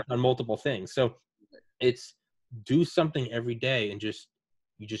 right? Now it's on multiple things. So it's do something every day, and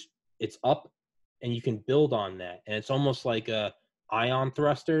it's up, and you can build on that. And it's almost like ion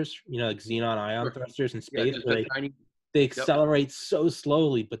thrusters, like xenon ion thrusters in space, where they accelerate so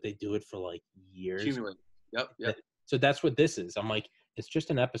slowly, but they do it for like years. Yep. So that's what this is. I'm like, it's just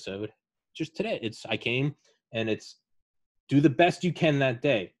an episode. Just today. I came, and it's do the best you can that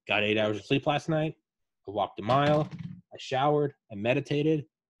day. Got 8 hours of sleep last night. I walked a mile. I showered. I meditated.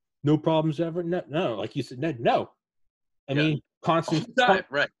 No problems ever. No. Like you said, no. I mean, constant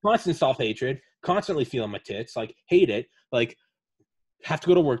self-hatred, constantly feeling my tits, like hate it, like have to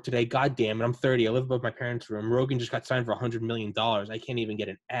go to work today. God damn it. I'm 30. I live above my parents' room. Rogan just got signed for $100 million. I can't even get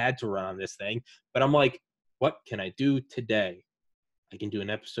an ad to run on this thing. But I'm like, what can I do today? I can do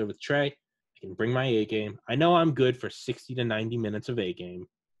an episode with Trey. I can bring my A game. I know I'm good for 60 to 90 minutes of A game.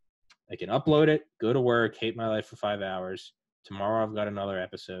 I can upload it, go to work, hate my life for 5 hours. Tomorrow I've got another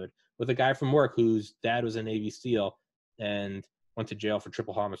episode with a guy from work whose dad was a Navy SEAL and went to jail for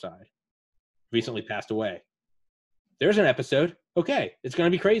triple homicide. Recently passed away. There's an episode. Okay, it's going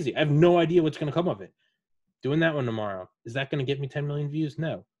to be crazy. I have no idea what's going to come of it. Doing that one tomorrow. Is that going to get me 10 million views?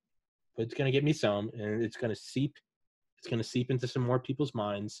 No. But it's going to get me some, and it's going to seep. It's going to seep into some more people's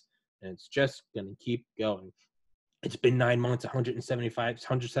minds, and it's just going to keep going. It's been 9 months,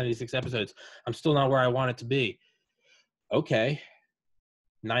 176 episodes. I'm still not where I want it to be. Okay.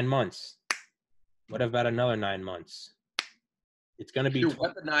 9 months. What about another 9 months? It's going to be. You're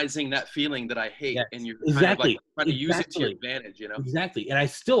weaponizing that feeling that I hate, yes, and you're exactly. trying to use it to your advantage, you know? Exactly. And I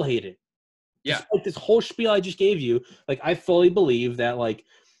still hate it. Yeah. Just like this whole spiel I just gave you, like, I fully believe that, like,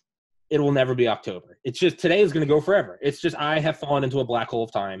 it will never be October. It's just today is going to go forever. It's just I have fallen into a black hole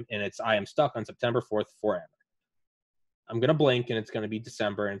of time, and I am stuck on September 4th forever. I'm going to blink, and it's going to be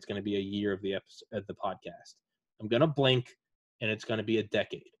December, and it's going to be a year of the podcast. I'm going to blink, and it's going to be a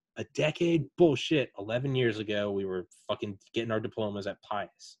decade. A decade? Bullshit. 11 years ago, we were fucking getting our diplomas at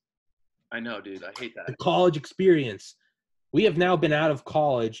Pius. I know, dude. I hate that. The college experience. We have now been out of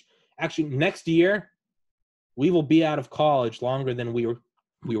college. Actually, next year, we will be out of college longer than we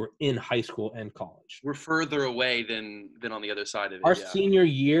were in high school and college. We're further away than on the other side of it. Our senior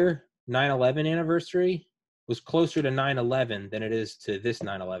year 9/11 anniversary was closer to 9/11 than it is to this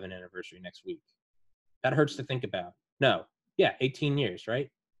 9/11 anniversary next week. That hurts to think about. No. Yeah, 18 years, right?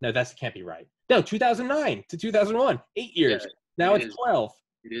 No, that can't be right. No, 2009 to 2001, 8 years. Yeah, now it's 12.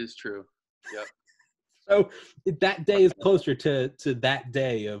 It is true. Yep. So that day is closer to that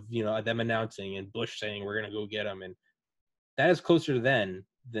day of, you know, them announcing and Bush saying we're going to go get them. And that is closer to then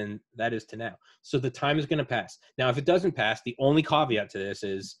than that is to now. So the time is going to pass. Now, if it doesn't pass, the only caveat to this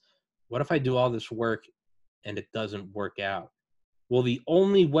is, what if I do all this work and it doesn't work out? Well, the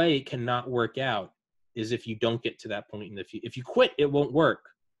only way it cannot work out is if you don't get to that point in the future. If you quit, it won't work.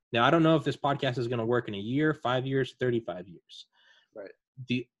 Now, I don't know if this podcast is going to work in a year, 5 years, 35 years.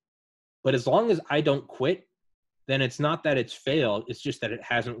 Right. But as long as I don't quit, then it's not that it's failed. It's just that it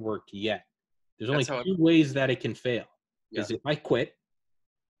hasn't worked yet. There's only two ways that it can fail. Yeah. Is if I quit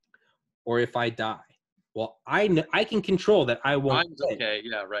or if I die. Well, I can control that I won't quit. Okay,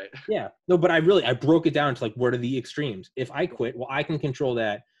 yeah, right. Yeah. No, but I broke it down to, like, what are the extremes? If I quit, well, I can control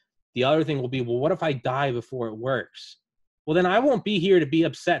that. The other thing will be, well, what if I die before it works? Well, then I won't be here to be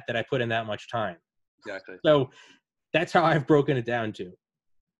upset that I put in that much time. Exactly. So that's how I've broken it down to.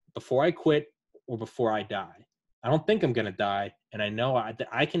 Before I quit or before I die. I don't think I'm going to die, and I know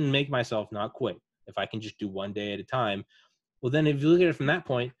I can make myself not quit if I can just do one day at a time. Well, then if you look at it from that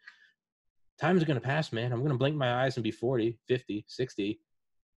point, time is going to pass, man. I'm going to blink my eyes and be 40, 50, 60.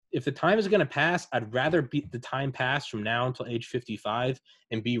 If the time is going to pass, I'd rather be the time pass from now until age 55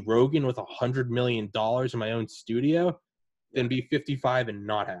 and be Rogan with $100 million in my own studio than be 55 and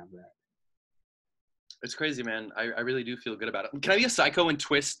not have that. It's crazy, man. I really do feel good about it. Can I be a psycho and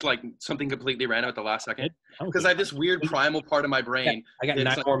twist like something completely random at the last second? Because I have this weird primal part of my brain. I got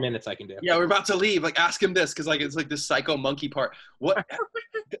 9 more minutes I can do. Yeah, we're about to leave. Like, ask him this, because like it's like this psycho monkey part. What?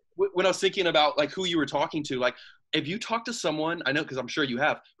 When I was thinking about like who you were talking to, like if you talk to someone, I know because I'm sure you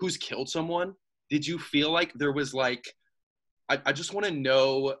have, who's killed someone, did you feel like there was like, I just want to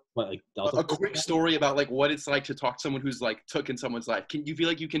know a quick story about like what it's like to talk to someone who's like taken someone's life. Can you feel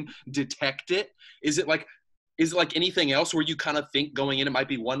like you can detect it? Is it like anything else where you kind of think going in it might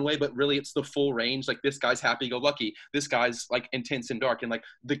be one way, but really it's the full range? Like this guy's happy-go-lucky, this guy's like intense and dark, and like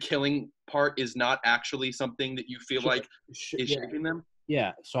the killing part is not actually something that you feel like is shaping them?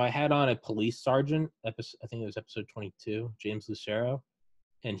 Yeah. So I had on a police sergeant, I think it was episode 22, James Lucero,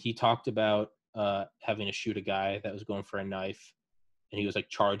 and he talked about having to shoot a guy that was going for a knife, and he was like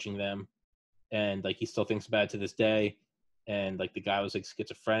charging them, and like he still thinks about it to this day, and like the guy was like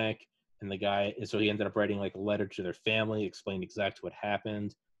schizophrenic, and so he ended up writing like a letter to their family, explained exactly what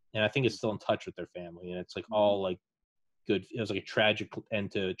happened, and I think it's still in touch with their family, and it's like all like good. It was like a tragic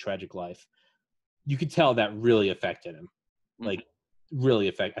end to a tragic life. You could tell that really affected him, like really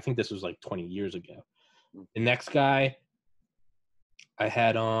affect. I think this was like 20 years ago. The next guy I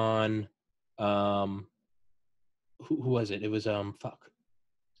had on. Who was it? It was fuck.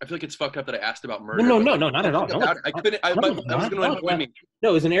 I feel like it's fucked up that I asked about murder. No, not at all. I couldn't. I was going to. No,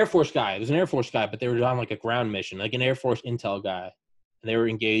 it was an Air Force guy. It was an Air Force guy, but they were on like a ground mission, like an Air Force intel guy, and they were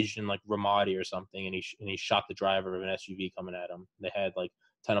engaged in like Ramadi or something, and he shot the driver of an SUV coming at him. They had like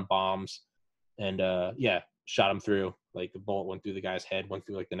a ton of bombs, and shot him through. Like the bullet went through the guy's head, went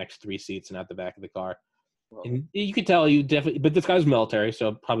through like the next 3 seats and out the back of the car. Well, and you could tell you definitely, but this guy was military,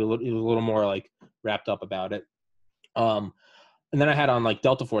 so probably he was a little more like wrapped up about it. And then I had on like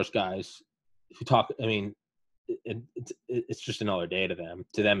Delta Force guys who talk. I mean, it's just another day to them.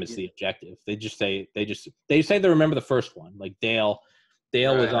 To them, it's the objective. They say they remember the first one. Like Dale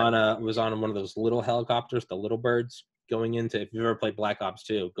was on one of those little helicopters, the little birds, going into, if you've ever played Black Ops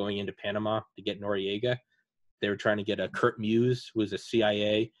 2, going into Panama to get Noriega. They were trying to get a Kurt Muse, who was a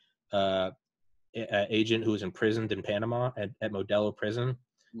CIA agent who was imprisoned in Panama at Modelo Prison.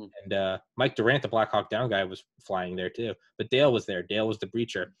 And Mike Durant, the Black Hawk Down guy, was flying there too. But Dale was there. Dale was the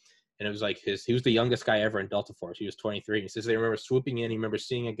breacher. And it was like he was the youngest guy ever in Delta Force. He was 23. He says they remember swooping in. He remember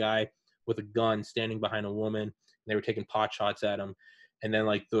seeing a guy with a gun standing behind a woman. And they were taking pot shots at him. And then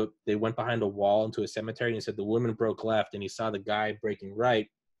like they went behind a wall into a cemetery. And he said the woman broke left. And he saw the guy breaking right.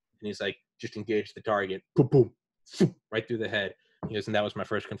 And he's like, just engage the target. Boom, boom, right through the head. He goes, and that was my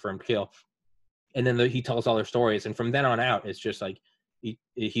first confirmed kill. And then he tells all their stories. And from then on out, it's just like,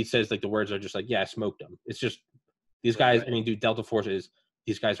 he says like the words are just like, yeah, I smoked them. It's just these guys. I mean, dude, Delta Force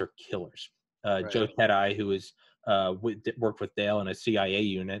these guys are killers. Joe Tedeye, who was worked with Dale in a CIA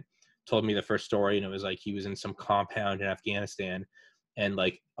unit, told me the first story, and it was like he was in some compound in Afghanistan, and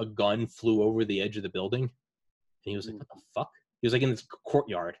like a gun flew over the edge of the building, and he was like, "What the fuck?" He was like in this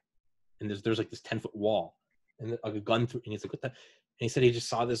courtyard, and there's like this 10-foot wall, and like a gun through, and he's like, "What the?" And he said he just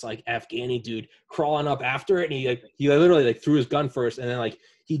saw this like Afghani dude crawling up after it, and he literally like threw his gun first, and then like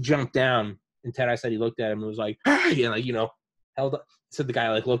he jumped down. And Ted, I said he looked at him and was like, "Hey," and like held up. Said the guy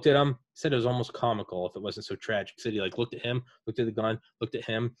like looked at him. Said it was almost comical if it wasn't so tragic. Said he like looked at him, looked at the gun, looked at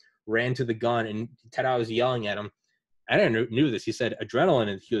him, ran to the gun, and Ted, I was yelling at him. I didn't knew this. He said adrenaline,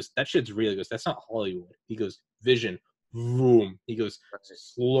 and he goes, "That shit's real." He goes, "That's not Hollywood." He goes, "Vision." Boom. He goes,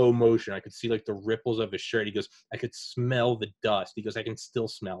 slow motion. I could see like the ripples of his shirt. He goes, I could smell the dust. He goes, I can still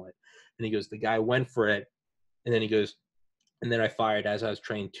smell it. And he goes, the guy went for it. And then he goes, and then I fired as I was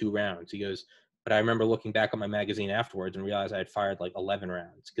trained 2 rounds. He goes, but I remember looking back on my magazine afterwards and realized I had fired like 11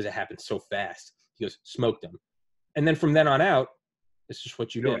 rounds because it happened so fast. He goes, smoked him. And then from then on out, it's just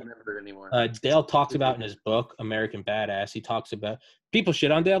what you do. Don't remember it anymore. Dale talks about in his book, American Badass, he talks about, people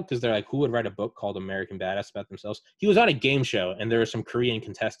shit on Dale because they're like, who would write a book called American Badass about themselves? He was on a game show, and there were some Korean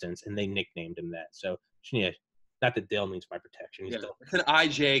contestants, and they nicknamed him that. So, yeah, not that Dale needs my protection. He's still, it's an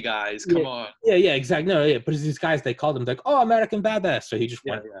IJ, guys. Come on. Yeah, exactly. No, yeah, but it's these guys, they called him like, oh, American Badass. So he just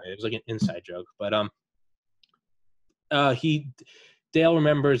went. It was like an inside joke. But Dale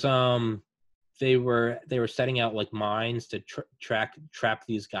remembers they were setting out like mines to trap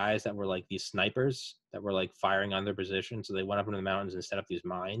these guys that were like these snipers that were like firing on their position. So they went up into the mountains and set up these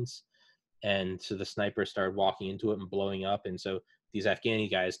mines. And so the snipers started walking into it and blowing up. And so these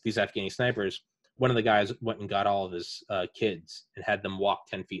Afghani snipers, one of the guys went and got all of his kids and had them walk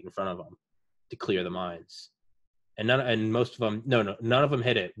 10 feet in front of him to clear the mines. And none of them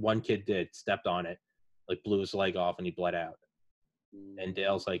hit it. One kid did, stepped on it, like blew his leg off, and he bled out. And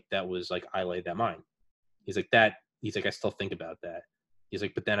Dale's like, that was like, I laid that mine. He's like, I still think about that. He's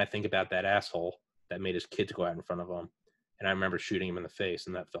like, but then I think about that asshole that made his kids go out in front of him. And I remember shooting him in the face,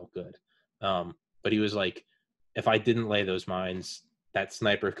 and that felt good. But he was like, if I didn't lay those mines, that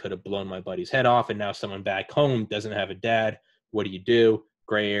sniper could have blown my buddy's head off. And now someone back home doesn't have a dad. What do?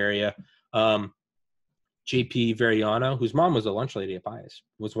 Gray area. JP Veriano, whose mom was a lunch lady at Pius,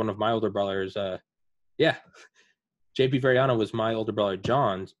 was one of my older brothers. JP Veriano was my older brother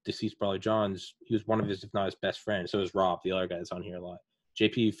John's, deceased brother John's. He was one of his, if not his best friend. So was Rob, the other guy that's on here a lot.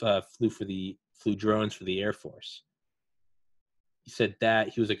 JP flew drones for the Air Force. He said that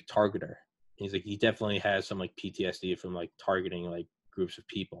he was like a targeter. He's like, he definitely has some like PTSD from like targeting like groups of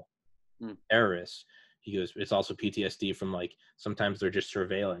people, terrorists. He goes, it's also PTSD from like, sometimes they're just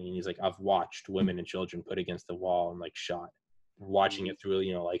surveilling. And he's like, I've watched women and children put against the wall and like shot, watching it through,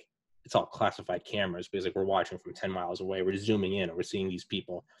 like, it's all classified cameras because like we're watching from 10 miles away. We're zooming in and we're seeing these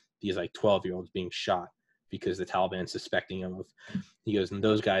people, these like 12-year-olds being shot because the Taliban's suspecting them of, he goes, and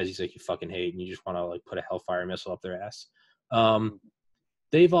those guys, he's like, you fucking hate, and you just want to like put a Hellfire missile up their ass.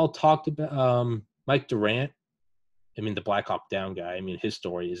 They've all talked about Mike Durant. I mean, the Black Hawk Down guy. I mean, his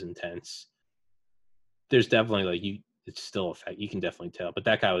story is intense. There's definitely like it's still a fact. You can definitely tell. But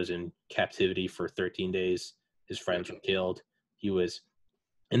that guy was in captivity for 13 days. His friends were killed. He was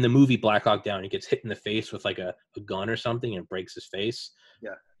in the movie Black Hawk Down. He gets hit in the face with like a gun or something and breaks his face.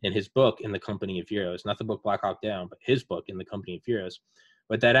 Yeah. In his book, In the Company of Heroes, not the book Black Hawk Down, but his book, In the Company of Heroes.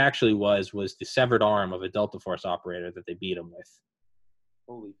 What that actually was the severed arm of a Delta Force operator that they beat him with.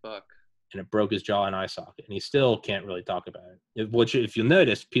 Holy fuck. And it broke his jaw and eye socket. And he still can't really talk about it. Which, if you'll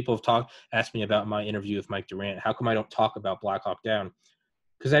notice, people have asked me about my interview with Mike Durant. How come I don't talk about Black Hawk Down?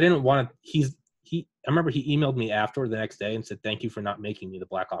 Because I didn't want to. I remember he emailed me after the next day and said, thank you for not making me the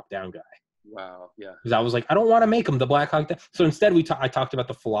Black Hawk Down guy. Wow. Yeah. Because I was like, I don't want to make him the Black Hawk. So instead, I talked about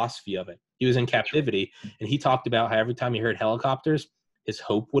the philosophy of it. He was in captivity, and he talked about how every time he heard helicopters, his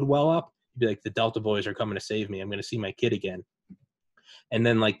hope would well up. He'd be like, the Delta boys are coming to save me. I'm going to see my kid again. And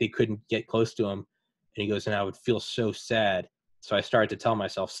then like they couldn't get close to him. And he goes, and I would feel so sad. So I started to tell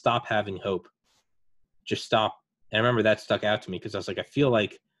myself, stop having hope. Just stop. And I remember that stuck out to me because I was like, I feel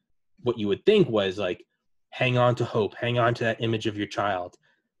like what you would think was like, hang on to hope, hang on to that image of your child.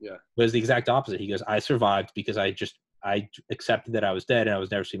 Yeah. But it's the exact opposite. He goes, I survived because I accepted that I was dead and I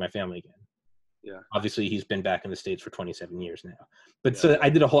was never see my family again. Yeah. Obviously, he's been back in the States for 27 years now. But so I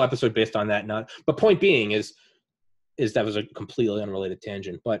did a whole episode based on that. But point being is that was a completely unrelated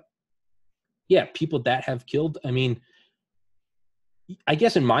tangent. But yeah, people that have killed, I mean, I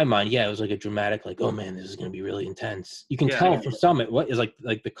guess in my mind, yeah, it was like a dramatic, like, oh man, this is going to be really intense. You can tell from some, what is like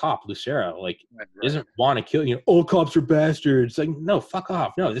the cop, Lucero, like, doesn't want to kill, all cops are bastards. Like, no, fuck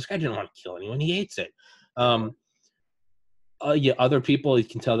off. No, this guy didn't want to kill anyone. He hates it. Yeah, other people, you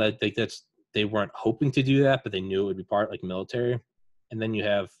can tell that like they weren't hoping to do that, but they knew it would be part like military. And then you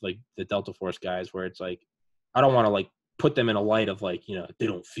have like the Delta Force guys where it's like, I don't want to like put them in a light of like, they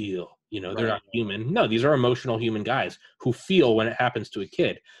don't feel, they're not human. No, these are emotional human guys who feel when it happens to a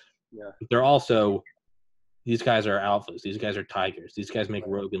kid. Yeah. But they're also, these guys are alphas. These guys are tigers. These guys make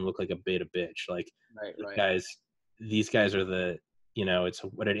Rogan look like a beta bitch. Like these guys are the, it's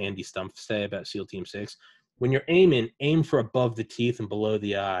what did Andy Stumpf say about SEAL Team 6? When you're aim for above the teeth and below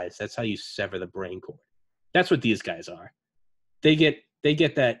the eyes. That's how you sever the brain cord. That's what these guys are. They get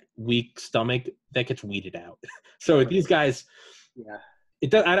that weak stomach that gets weeded out. So these guys,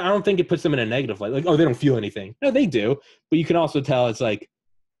 I don't think it puts them in a negative light. Like, oh, they don't feel anything. No, they do. But you can also tell it's like,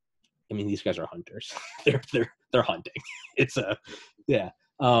 I mean, these guys are hunters. they're hunting. It's yeah.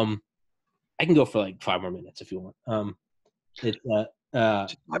 I can go for like 5 more minutes if you want. Just 5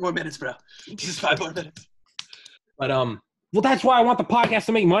 more minutes, bro. Just 5 more minutes. But well, that's why I want the podcast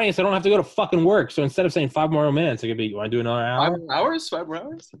to make money, so I don't have to go to fucking work. So instead of saying 5 more minutes, it could be, you want to do another hour? 5 more hours? 5 more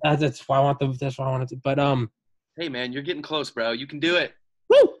hours? That's why I want that's why I want to. But hey man, you're getting close, bro. You can do it.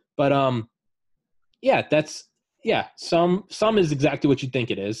 Woo! But some is exactly what you think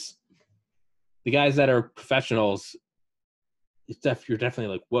it is. The guys that are professionals, you're definitely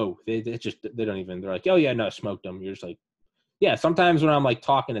like, whoa. They don't even. They're like, oh yeah, no, smoked them. You're just like, yeah. Sometimes when I'm like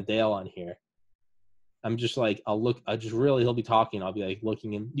talking to Dale on here, I'm just like, he'll be talking. I'll be like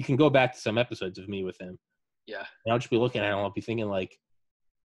looking, and you can go back to some episodes of me with him. Yeah. And I'll just be looking at him. I'll be thinking like,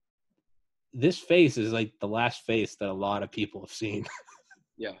 this face is like the last face that a lot of people have seen.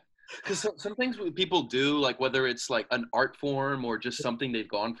 Yeah. Because some things people do, like whether it's like an art form or just something they've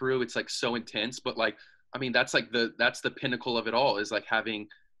gone through, it's like so intense. But like, I mean, that's the pinnacle of it all, is like having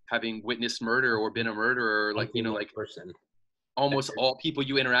witnessed murder or been a murderer, like, like person. Almost all people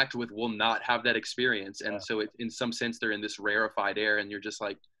you interact with will not have that experience. And so in some sense, they're in this rarefied air, and you're just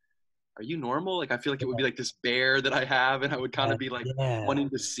like, are you normal? Like, I feel like it would be like this bear that I have, and I would kind of be like wanting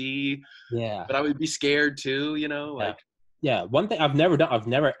to see, but I would be scared too, like. Yeah. One thing I've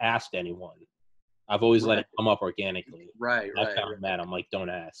never asked anyone. I've always let it come up organically. Right. I found that. I'm like, don't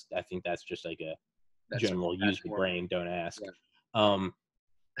ask. I think that's just like a general use your brain. Don't ask.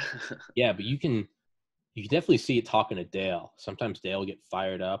 Yeah. But you can definitely see it talking to Dale. Sometimes Dale will get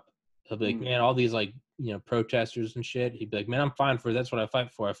fired up. He'll be like, man, all these like, protesters and shit. He'd be like, man, I'm fine for, that's what I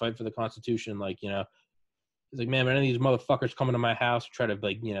fight for. I fight for the Constitution. Like, he's like, man, but any of these motherfuckers coming to my house, try to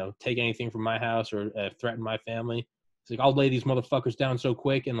like, take anything from my house or threaten my family. It's like, I'll lay these motherfuckers down so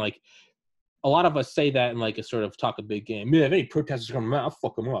quick. And like, a lot of us say that in like a sort of talk a big game. Man, if any protesters come out, I'll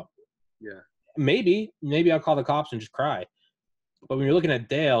fuck them up. Yeah. Maybe I'll call the cops and just cry. But when you're looking at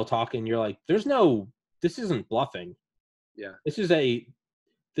Dale talking, you're like, this isn't bluffing. Yeah. This is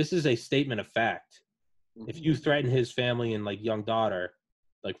a statement of fact. Mm-hmm. If you threaten his family and like young daughter,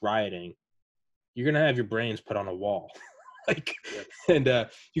 like rioting, you're going to have your brains put on a wall. Like, and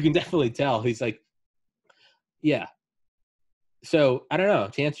you can definitely tell he's like, yeah. So I don't know,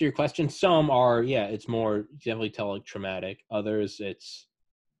 to answer your question, some are, it's more definitely tell like traumatic. Others it's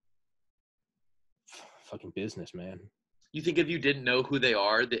fucking business, man. You think if you didn't know who they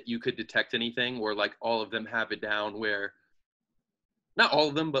are that you could detect anything, or like all of them have it down where, not all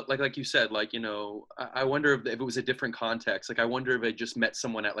of them, but like you said, like, I wonder if it was a different context. Like, I wonder if I just met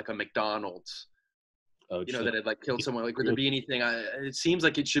someone at like a McDonald's, that had like killed someone. Like, would there be anything? It seems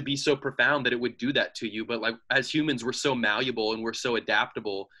like it should be so profound that it would do that to you. But like, as humans, we're so malleable and we're so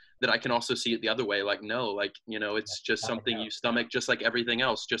adaptable that I can also see it the other way. Like, no, like, it's just something you stomach, just like everything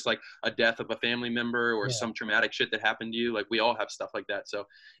else, just like a death of a family member or some traumatic shit that happened to you. Like, we all have stuff like that. So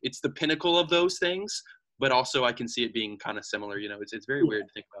it's the pinnacle of those things. but also I can see it being kind of similar. You know, it's very weird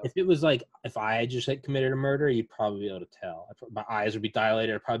to think about. If it was like, if I had just like committed a murder, you'd probably be able to tell. My eyes would be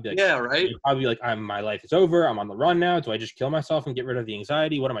dilated. I'd probably be like, yeah, right. I'd probably be like, my life is over. I'm on the run now. Do I just kill myself and get rid of the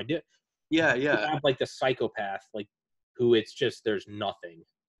anxiety? What am I doing? Yeah, You yeah. have like the psychopath, like who it's just there's nothing.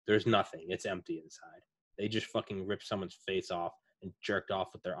 It's empty inside. They just fucking ripped someone's face off and jerked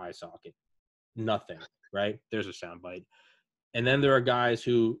off with their eye socket. Nothing, right? There's a soundbite. And then there are guys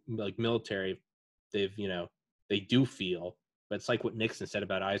who, like military, they've, you know, they do feel, but it's like what Nixon said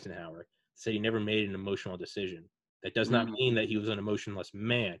about Eisenhower. He said he never made an emotional decision. That does not mean that he was an emotionless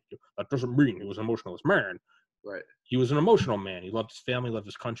man. That doesn't mean he was an emotionless man. Right. He was an emotional man. He loved his family, loved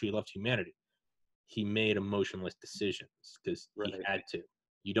his country, he loved humanity. He made emotionless decisions because he had to.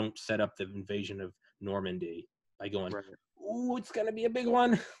 You don't set up the invasion of Normandy by going, "Ooh, it's gonna be a big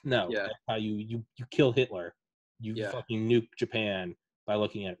one." No, that's how you kill Hitler. You fucking nuke Japan by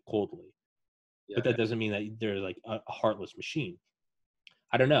looking at it coldly. But that doesn't mean that they're like a heartless machine.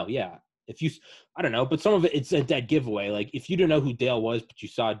 I don't know. Yeah, I don't know. But some of it's a dead giveaway. Like if you don't know who Dale was, but you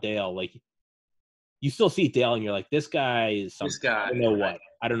saw Dale, like you still see Dale, and you're like, this guy is something. This guy,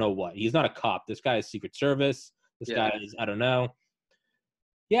 I don't know what. He's not a cop. This guy is Secret Service. This guy is, I don't know.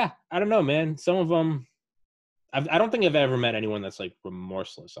 Yeah, I don't know, man. Some of them, I don't think I've ever met anyone that's like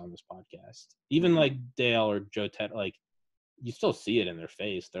remorseless on this podcast. Even like Dale or Joe Ted, like you still see it in their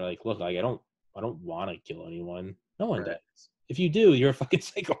face. They're like, look, like I don't want to kill anyone. No one does. If you do, you're a fucking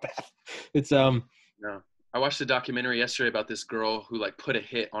psychopath. It's No. I watched a documentary yesterday about this girl who like put a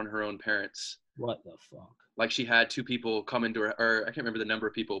hit on her own parents. What the fuck? Like she had 2 people come into her, or I can't remember the number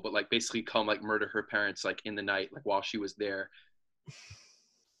of people, but like basically come like murder her parents like in the night, like while she was there.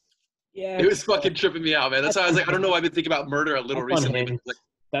 Yeah, it was fucking tripping me out, man. That's why I was like, I don't know why I've been thinking about murder a little recently. But like,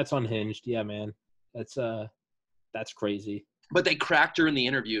 that's unhinged. Yeah, man. That's crazy. But they cracked her in the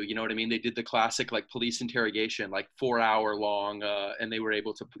interview. You know what I mean? They did the classic like police interrogation, like 4-hour long, and they were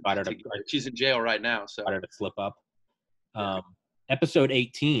able to. She's in jail right now, so. Got her to slip up. Episode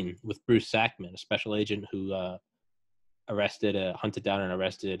 18 with Bruce Sackman, a special agent who hunted down and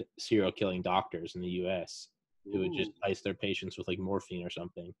arrested serial killing doctors in the U.S. who would just ice their patients with like morphine or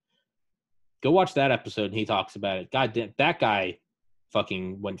something. Go watch that episode, and he talks about it. God damn, that guy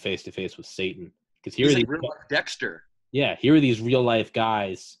fucking went face to face with Satan. Because he's like real life Dexter. Yeah, here are these real life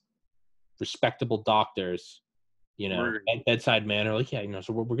guys, respectable doctors, you know, bedside manner. Like, yeah, you know,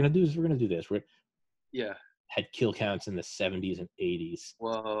 so we're gonna do this. We're gonna do this. Had kill counts in the 70s and 80s.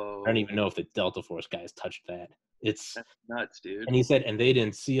 Whoa! I don't even know if the Delta Force guys touched that. That's nuts, dude. And he said, and they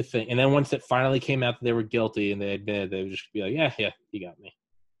didn't see a thing. And then once it finally came out that they were guilty and they admitted, they would just be like, yeah, you got me.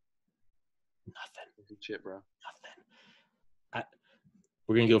 Nothing. Shit, bro. Nothing.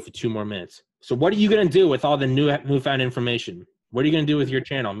 We're gonna go for 2 more minutes. So what are you going to do with all the newfound information? What are you going to do with your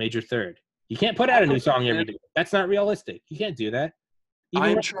channel, Major Third? You can't put out a new song every day. That's not realistic. You can't do that.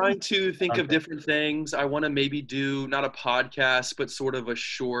 I'm trying to think of different things. I want to maybe do not a podcast, but sort of a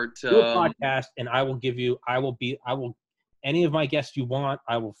short do a podcast, and any of my guests you want,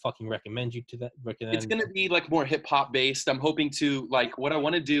 I will fucking recommend you to that. It's going to be like more hip hop based. I'm hoping to like what I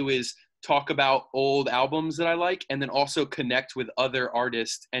want to do is talk about old albums that I like, and then also connect with other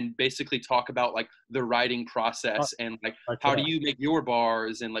artists and basically talk about like the writing process and like how do you make your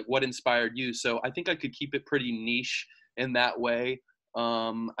bars and like what inspired you. So I think I could keep it pretty niche in that way.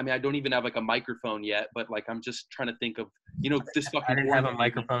 I mean, I don't even have like a microphone yet, but like I'm just trying to think of, you know, this fucking. I didn't have a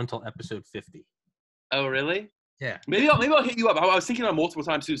microphone until episode 50. Oh, really? Yeah. Maybe I'll hit you up. I was thinking on multiple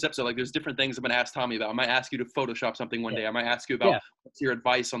times through this episode, like there's different things I'm going to ask Tommy about. I might ask you to Photoshop something one day. I might ask you about what's your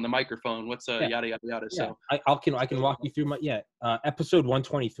advice on the microphone. What's yada, yada, yada. Yeah. So I can walk you through episode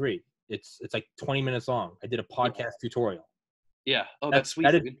 123. It's like 20 minutes long. I did a podcast tutorial. Yeah. Oh, that's sweet.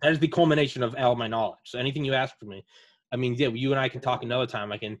 That is the culmination of all my knowledge. So anything you ask for me, I mean, yeah, you and I can talk another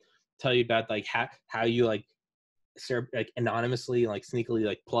time. I can tell you about like how you like anonymously, like sneakily,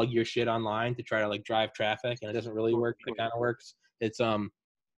 like plug your shit online to try to like drive traffic, and it doesn't really work. It kind of works. It's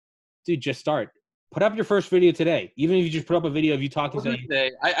dude, just start. Put up your first video today. Even if you just put up a video of you talking to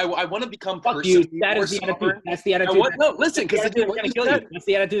me. I want to become personally. That is the attitude. That's the attitude. No, listen, because that's going to kill you. That's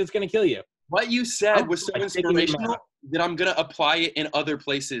the attitude that's going to kill you. What you said was so inspirational that I'm going to apply it in other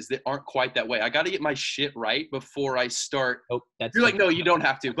places that aren't quite that way. I got to get my shit right before I start. Oh, you're like, no, you don't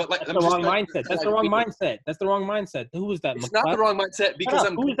have to. But like, that's the wrong mindset. That's the wrong mindset. That's the wrong mindset. Who was that? It's not the wrong mindset because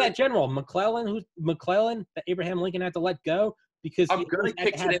who's that general? McClellan? Who's McClellan that Abraham Lincoln had to let go? Because I'm going to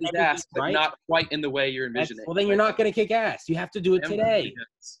kick it in his ass, but not quite in the way you're envisioning. Well, then you're not going to kick ass. You have to do it today.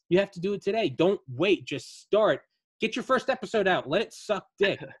 You have to do it today. Don't wait. Just start. Get your first episode out. Let it suck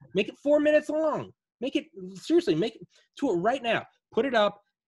dick. Make it 4 minutes long. Make it, seriously, make it, do it right now. Put it up.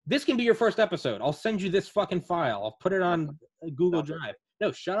 This can be your first episode. I'll send you this fucking file. I'll put it on Google Drive.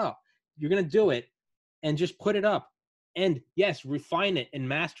 No, shut up. You're going to do it and just put it up. And yes, refine it and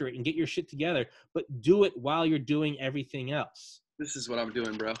master it and get your shit together, but do it while you're doing everything else. This is what I'm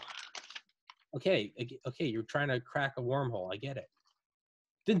doing, bro. Okay, you're trying to crack a wormhole. I get it.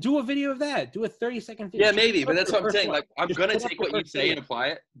 Then do a video of that. Do a 30-second video. Yeah, maybe, but that's what I'm saying. Like, I'm going to take what you say and apply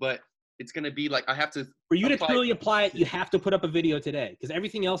it, but it's going to be like I have to. For you to truly apply it, you have to put up a video today because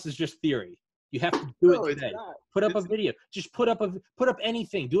everything else is just theory. You have to do it today. Put up a video. Just put up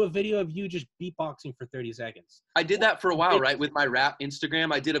anything. Do a video of you just beatboxing for 30 seconds. I did that for a while, right? With my rap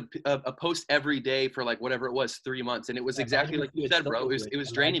Instagram, I did a post every day for like whatever it was, 3 months, and it was exactly like you said, bro. It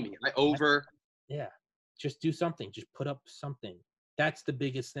was draining me. Yeah, just do something. Just put up something. That's the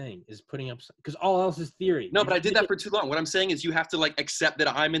biggest thing is putting up, because all else is theory. No, but I did that for too long. What I'm saying is you have to like accept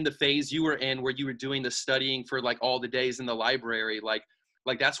that I'm in the phase you were in where you were doing the studying for like all the days in the library. Like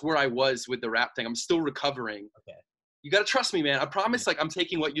that's where I was with the rap thing. I'm still recovering. Okay. You got to trust me, man. I promise, like, I'm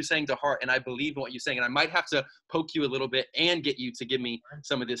taking what you're saying to heart, and I believe in what you're saying. And I might have to poke you a little bit and get you to give me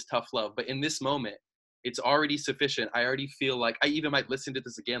some of this tough love. But in this moment, it's already sufficient. I already feel like I even might listen to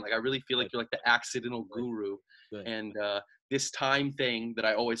this again. Like, I really feel like you're like the accidental guru. Good. And this time thing that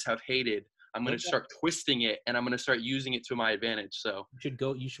I always have hated, I'm going to start twisting it, and I'm going to start using it to my advantage. So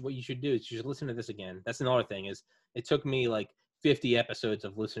what you should do is you should listen to this again. That's another thing is it took me like 50 episodes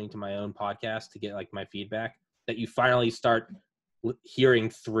of listening to my own podcast to get like my feedback that you finally start hearing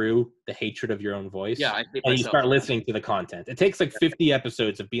through the hatred of your own voice. Yeah, and you start listening to the content. It takes like 50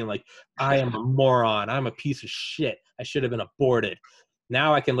 episodes of being like, I am a moron. I'm a piece of shit. I should have been aborted.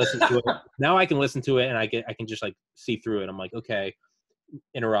 Now I can listen to it. And I can just like see through it. I'm like, okay,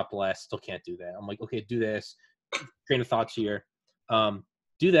 interrupt less. Still can't do that. I'm like, okay, do this. Train of thoughts here.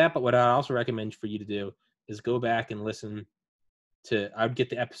 Do that. But what I also recommend for you to do is go back and listen to, I would get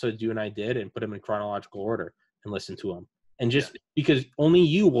the episodes you and I did and put them in chronological order and listen to them. And just because only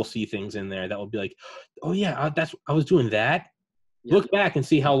you will see things in there that will be like, oh yeah, I was doing that. Yeah. Look back and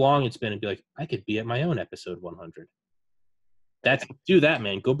see how long it's been and be like, I could be at my own episode 100. Do that,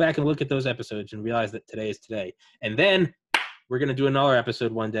 man. Go back and look at those episodes and realize that today is today. And then we're going to do another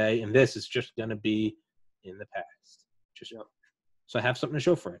episode one day. And this is just going to be in the past. So I have something to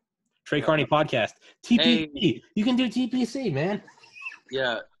show for it. Trey Carney podcast. TPC. Hey. You can do TPC, man.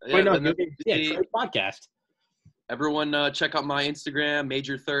 Yeah. Wait, no, Trey podcast. Everyone check out my Instagram,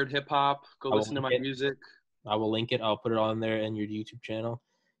 Major Third Hip Hop. Go listen to my music. I will link it. I'll put it on there in your YouTube channel.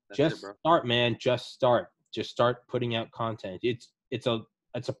 Start, man. Just start. Just start putting out content. You're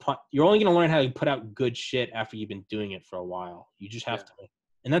only going to learn how to put out good shit after you've been doing it for a while. You just have to.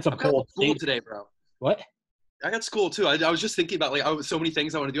 And that's a bold school today, bro. What? I got school too. I was just thinking about like so many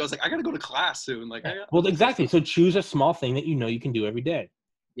things I want to do. I was like, I got to go to class soon. Like, well, exactly. So choose a small thing that you know you can do every day.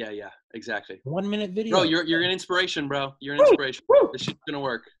 Yeah, exactly. 1 minute video. Bro, you're an inspiration, bro. You're an inspiration. This shit's gonna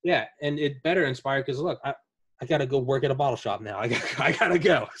work. Yeah, and it better inspire because look, I gotta go work at a bottle shop now. I gotta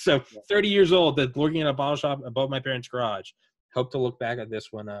go. So 30 years old, working at a bottle shop above my parents' garage. Hope to look back at this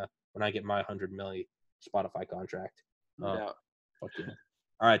when I get my 100 million Spotify contract. Yeah. Fuck yeah.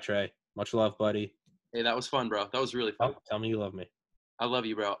 All right, Trey. Much love, buddy. Hey, that was fun, bro. That was really fun. Tell me you love me. I love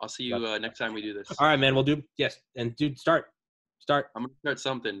you, bro. I'll see you next time we do this. All right, man. We'll do and dude, start. I'm gonna start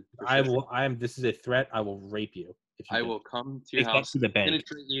something. I will. This is a threat. I will rape you. I will come to your house,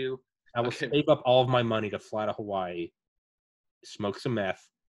 penetrate you. I will save up all of my money to fly to Hawaii, smoke some meth,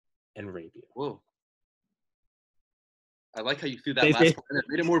 and rape you. Whoa. I like how you threw that last part. It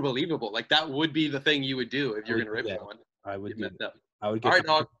made it more believable. Like that would be the thing you would do if you're gonna rape someone. I would. I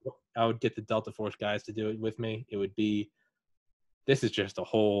would get the Delta Force guys to do it with me. It would be. This is just a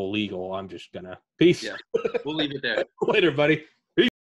whole legal. I'm just gonna peace. Yeah, we'll leave it there. Later, buddy.